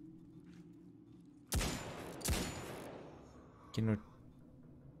 You know,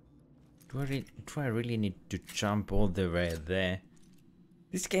 do I really need to jump all the way there?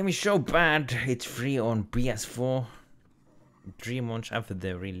 This game is so bad. It's free on PS4 3 months after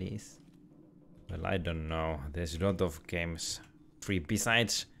the release. Well, I don't know. There's a lot of games free.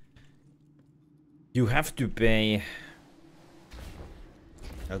 Besides, you have to pay.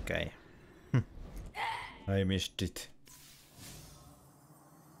 Okay. I missed it.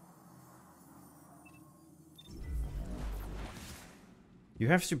 You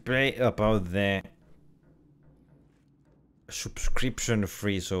have to pay about the subscription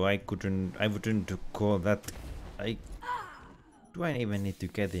free, so I wouldn't call that. Do I even need to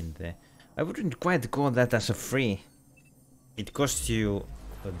get in there? I wouldn't quite call that as a free. It costs you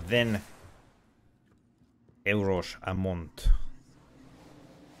then euros a month.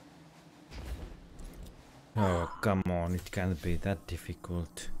 Oh, come on, it can't be that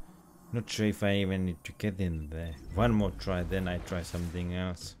difficult. Not sure if I even need to get in there. One more try, then I try something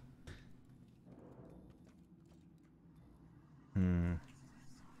else.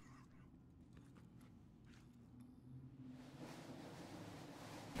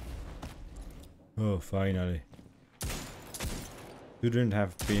 Oh, finally. Shouldn't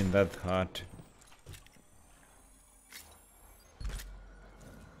have been that hard.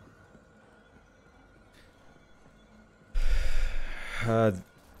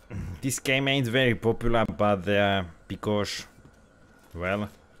 This game ain't very popular, but because, well,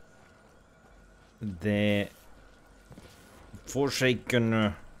 the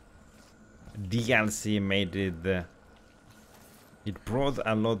Forsaken DLC made it. It brought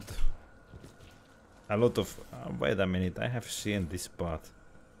a lot of. Wait a minute, I have seen this part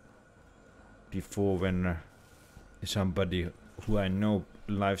before when somebody who I know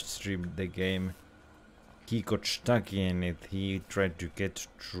live streamed the game. He got stuck in it. He tried to get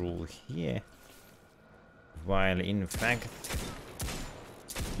through here, while in fact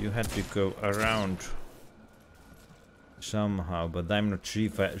you had to go around somehow. But I'm not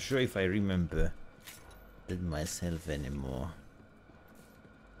sure if I remember that myself anymore.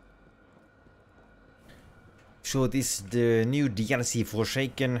 So the new DLC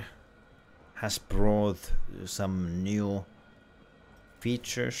Forsaken has brought some new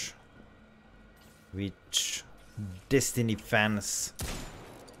features which Destiny fans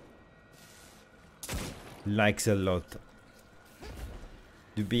likes a lot.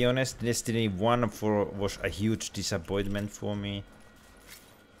 To be honest, Destiny 1 was a huge disappointment for me.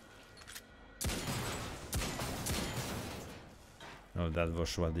 Oh, that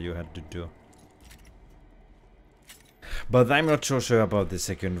was what you had to do. But I'm not so sure about the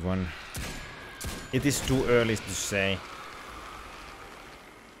second one. It is too early to say.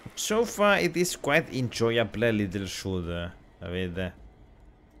 So far it is quite enjoyable little shooter with,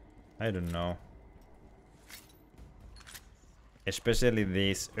 I don't know. Especially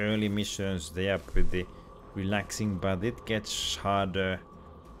these early missions, they are pretty relaxing, but it gets harder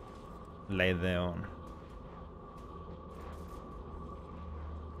later on.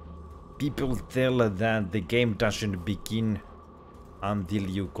 People tell that the game doesn't begin until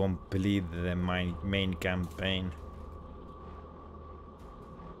you complete the main campaign.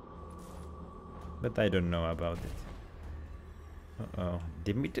 But I don't know about it. Uh-oh.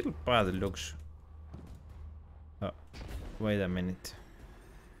 The middle part looks... Oh, wait a minute.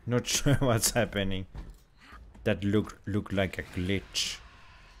 Not sure what's happening. That look like a glitch.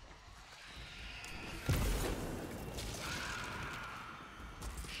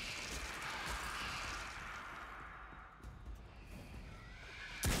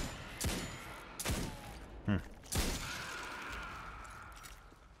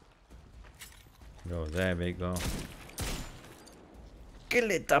 Oh, there we go.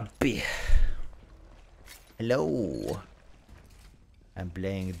 Kill it up. Hello. I'm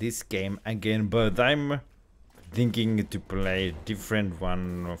playing this game again, but I'm thinking to play a different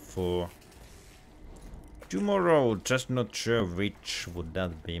one for tomorrow. Just not sure which would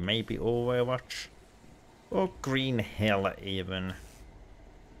that be. Maybe Overwatch or Green Hell even.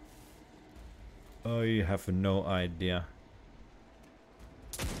 I have no idea.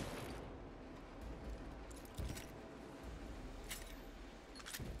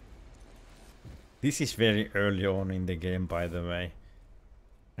 This is very early on in the game, by the way.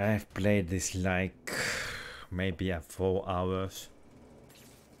 I've played this like maybe 4 hours.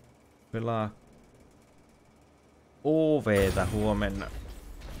 Pelaa OV:tä huomenna.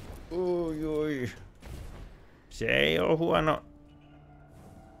 Oi. Se ei oo huono.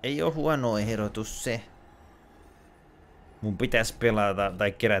 Ei oo huono ehdotus se. Mun pitäis pelata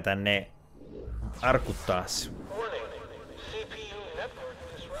tai kerätä ne arkut taas.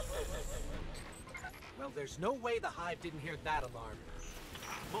 There's no way the hive didn't hear that alarm.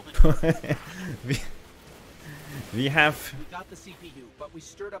 we have. We got the CPU, but we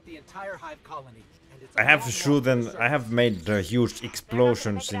stirred up the entire hive colony. And it's I have to shoot them. I have made huge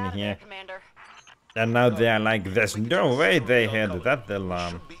explosions in here. And now they are like, there's no way they heard that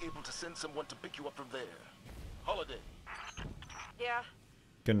alarm. Should be able to send someone to pick you up from there. Holiday. Yeah.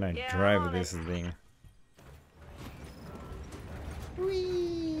 Can I drive this thing?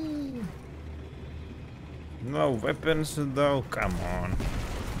 Whee! No weapons though, come on.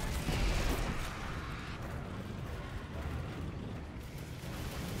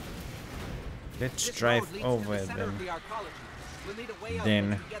 Let's drive over them. We'll need a way out Then-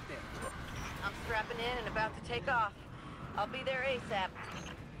 once we get there. I'm strapping in and about to take off. I'll be there ASAP.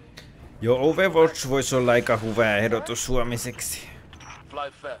 Joo, Overwatch voisi olla aika hyvä ehdotus huomiseksi.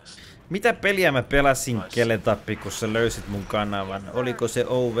 Fly fast. Mitä peliä mä pelasin, Keletappi, kun sä löysit mun kanavan? Oliko se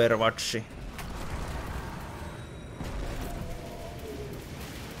Overwatchi?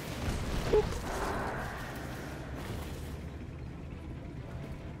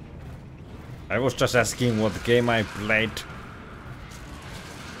 I was just asking what game I played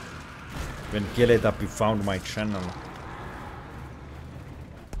when Keletappi found my channel.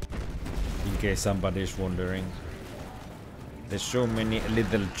 In case somebody is wondering. There's so many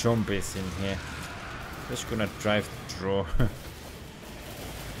little zombies in here. Just gonna drive through.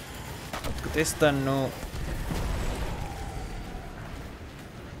 Ootko testannut?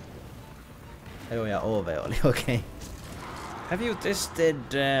 Joo, ja OV oli okei. Okay. Have you tested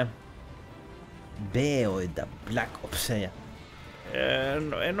BOita, Black Opseja?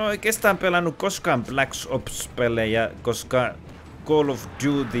 En oo oikeastaan pelannut koskaan Black Ops-pelejä, koska Call of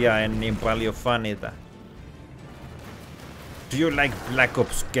Dutya en niin paljon fanita. Do you like Black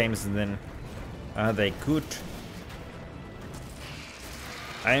Ops games then? Are they good?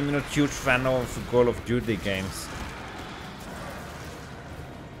 I'm not huge fan of Call of Duty games.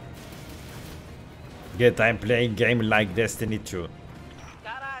 Yet I'm playing game like Destiny 2. Got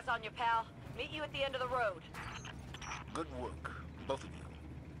eyes on you, pal. Meet you at the end of the road. Good work, both of you.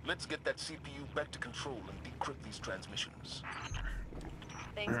 Let's get that CPU back to control and decrypt these transmissions.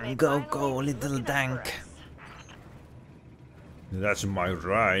 Things may Go, finally go, be little looking up tank. for us. That's my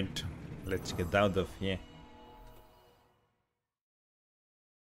right. Let's get out of here.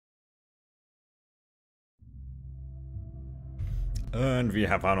 And we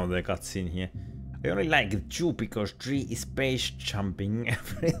have another cutscene here. I only like 2 because 3 is space jumping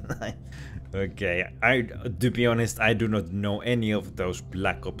every time. Okay, to be honest, I do not know any of those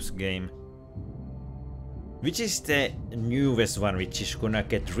Black Ops game. Which is the newest one which is gonna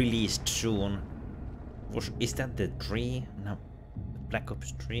get released soon? Is that the 3? No, Black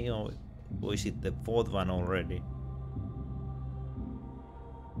Ops 3 or is it the 4th one already?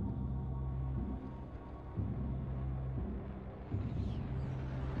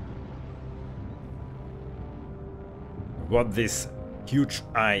 What this huge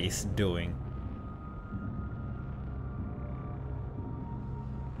eye is doing.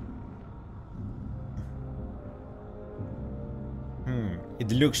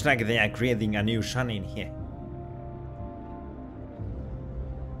 It looks like they are creating a new sun in here.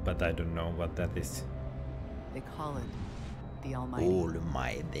 But I don't know what that is. They call it the Almighty.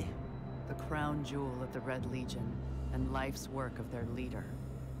 Almighty. The crown jewel of the Red Legion and life's work of their leader,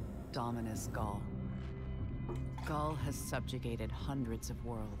 Dominus Gaul. Gaul has subjugated hundreds of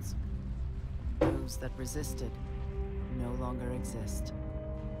worlds. Those that resisted no longer exist.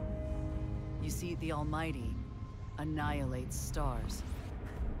 You see, the Almighty annihilates stars.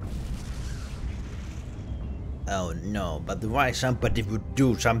 Oh no, but why somebody would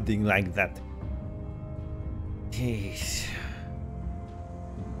do something like that? Jeez.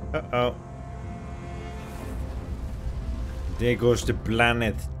 Uh-oh. There goes the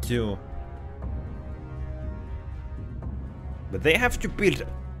planet too. But they have to build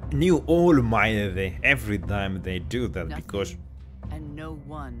new Almighty every time they do that. Nothing Because and no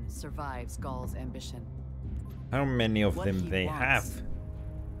one survives Gaul's ambition. how many of What them he they wants have?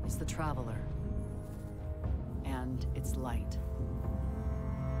 is the Traveler and its light.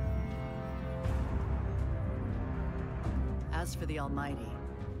 As for the Almighty,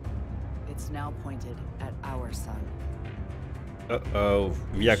 it's now pointed at our sun. Uh-oh,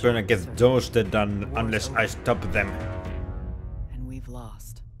 we are gonna get toasted unless I stop them. And we've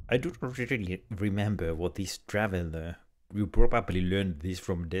lost. I do not really remember what is Traveler. You probably learned this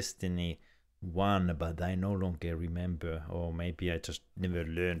from Destiny 1, but I no longer remember. Or maybe I just never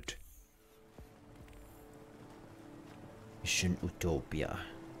learned. Mission Utopia.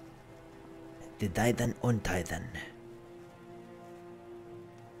 The Titan on Titan.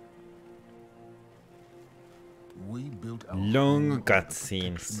 We built our Long home on the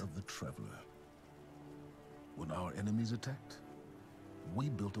cutscenes. protection of the traveler. When our enemies attacked, we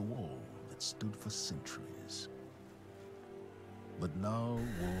built a wall that stood for centuries. But now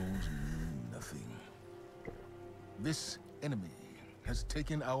walls mean nothing. This enemy has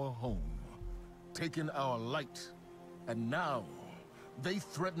taken our home, taken our light, and now they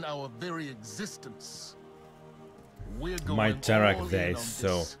threaten our very existence. We're going My all character in is on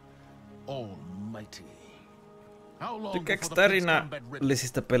so... this Almighty. How long Tykkääks before the pit's combat ready?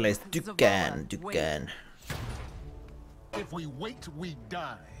 tarinallisista peleistä? Tykkään. If we wait, we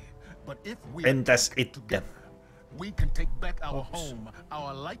die. But if we Entäs attack itse? together, We can take back our home,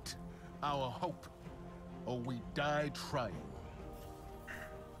 our light, our hope, or we die trying.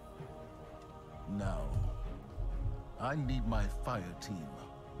 Now, I need my fire team.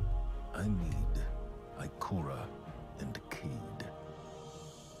 I need Ikora and Cade.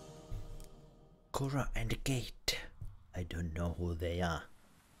 Cora and Kate. I don't know who they are.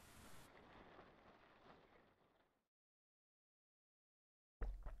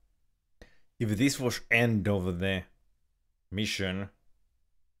 If this was end of the mission,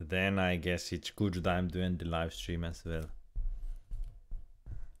 then I guess it's good time to end the live stream as well.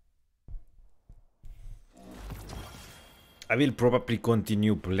 I will probably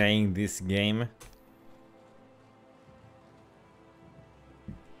continue playing this game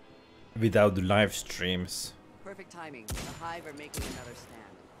without the live streams. Perfect timing. The Hive are making another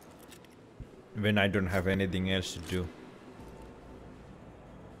stand. When I don't have anything else to do.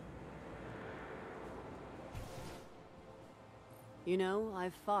 You know,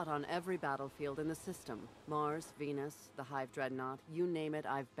 I've fought on every battlefield in the system. Mars, Venus, the Hive Dreadnought, you name it,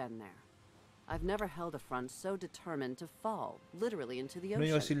 I've been there. I've never held a front so determined to fall, literally into the No ocean.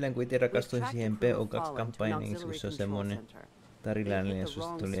 joo, silleen kun itse rakastuin siihen PO2-kampanjiin, niin se on semmonen tarinallisuus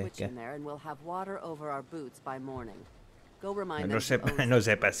tuli ehkä. No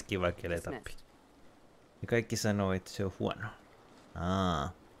sepäs kiva keletappi. Ja kaikki sanoo, että se on huono.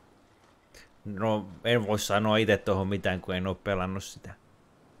 No, en voi sanoa itse tohon mitään, kun en oo pelannut sitä.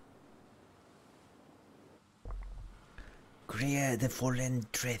 Clear the fallen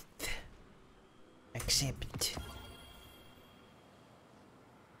threat. Accept.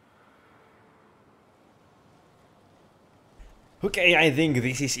 Okay, I think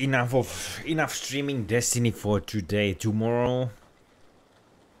this is enough streaming Destiny for today. Tomorrow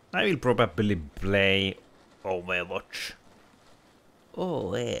I will probably play Overwatch.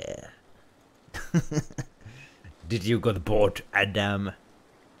 Oh yeah. Did you got bored, Adam?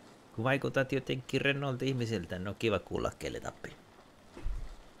 Kun vaikutat jotenkin rennolta ihmiseltä, no kiva kuulla, Keletappi.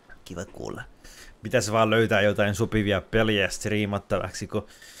 Kiva kuulla. Pitäis vaan löytää jotain sopivia peliä striimattavaksi, kun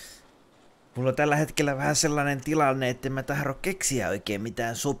mulla on tällä hetkellä vähän sellainen tilanne, että mä tahdo keksiä oikein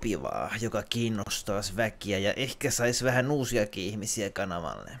mitään sopivaa, joka kiinnostaisi väkiä ja ehkä sais vähän uusiakin ihmisiä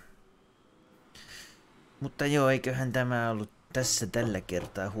kanavalle. Mutta joo, eiköhän tämä ollut tässä tällä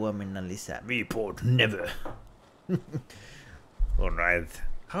kertaa, huomenna lisää. Report never. Alright.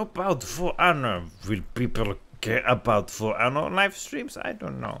 How about For Honor? Will people care about For Honor live streams? I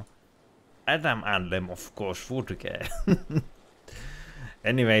don't know. Adam and them of course would care.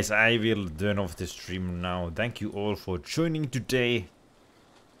 Anyways, I will turn off the stream now. Thank you all for joining today.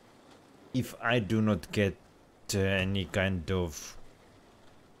 If I do not get any kind of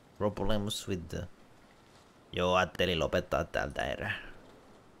problems with the... Joo, ajattelin lopettaa täältä erää.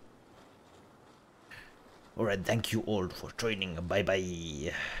 Alright, thank you all for joining. Bye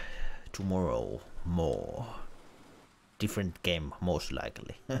bye. Tomorrow, more. Different game, most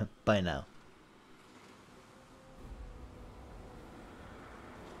likely. Bye now.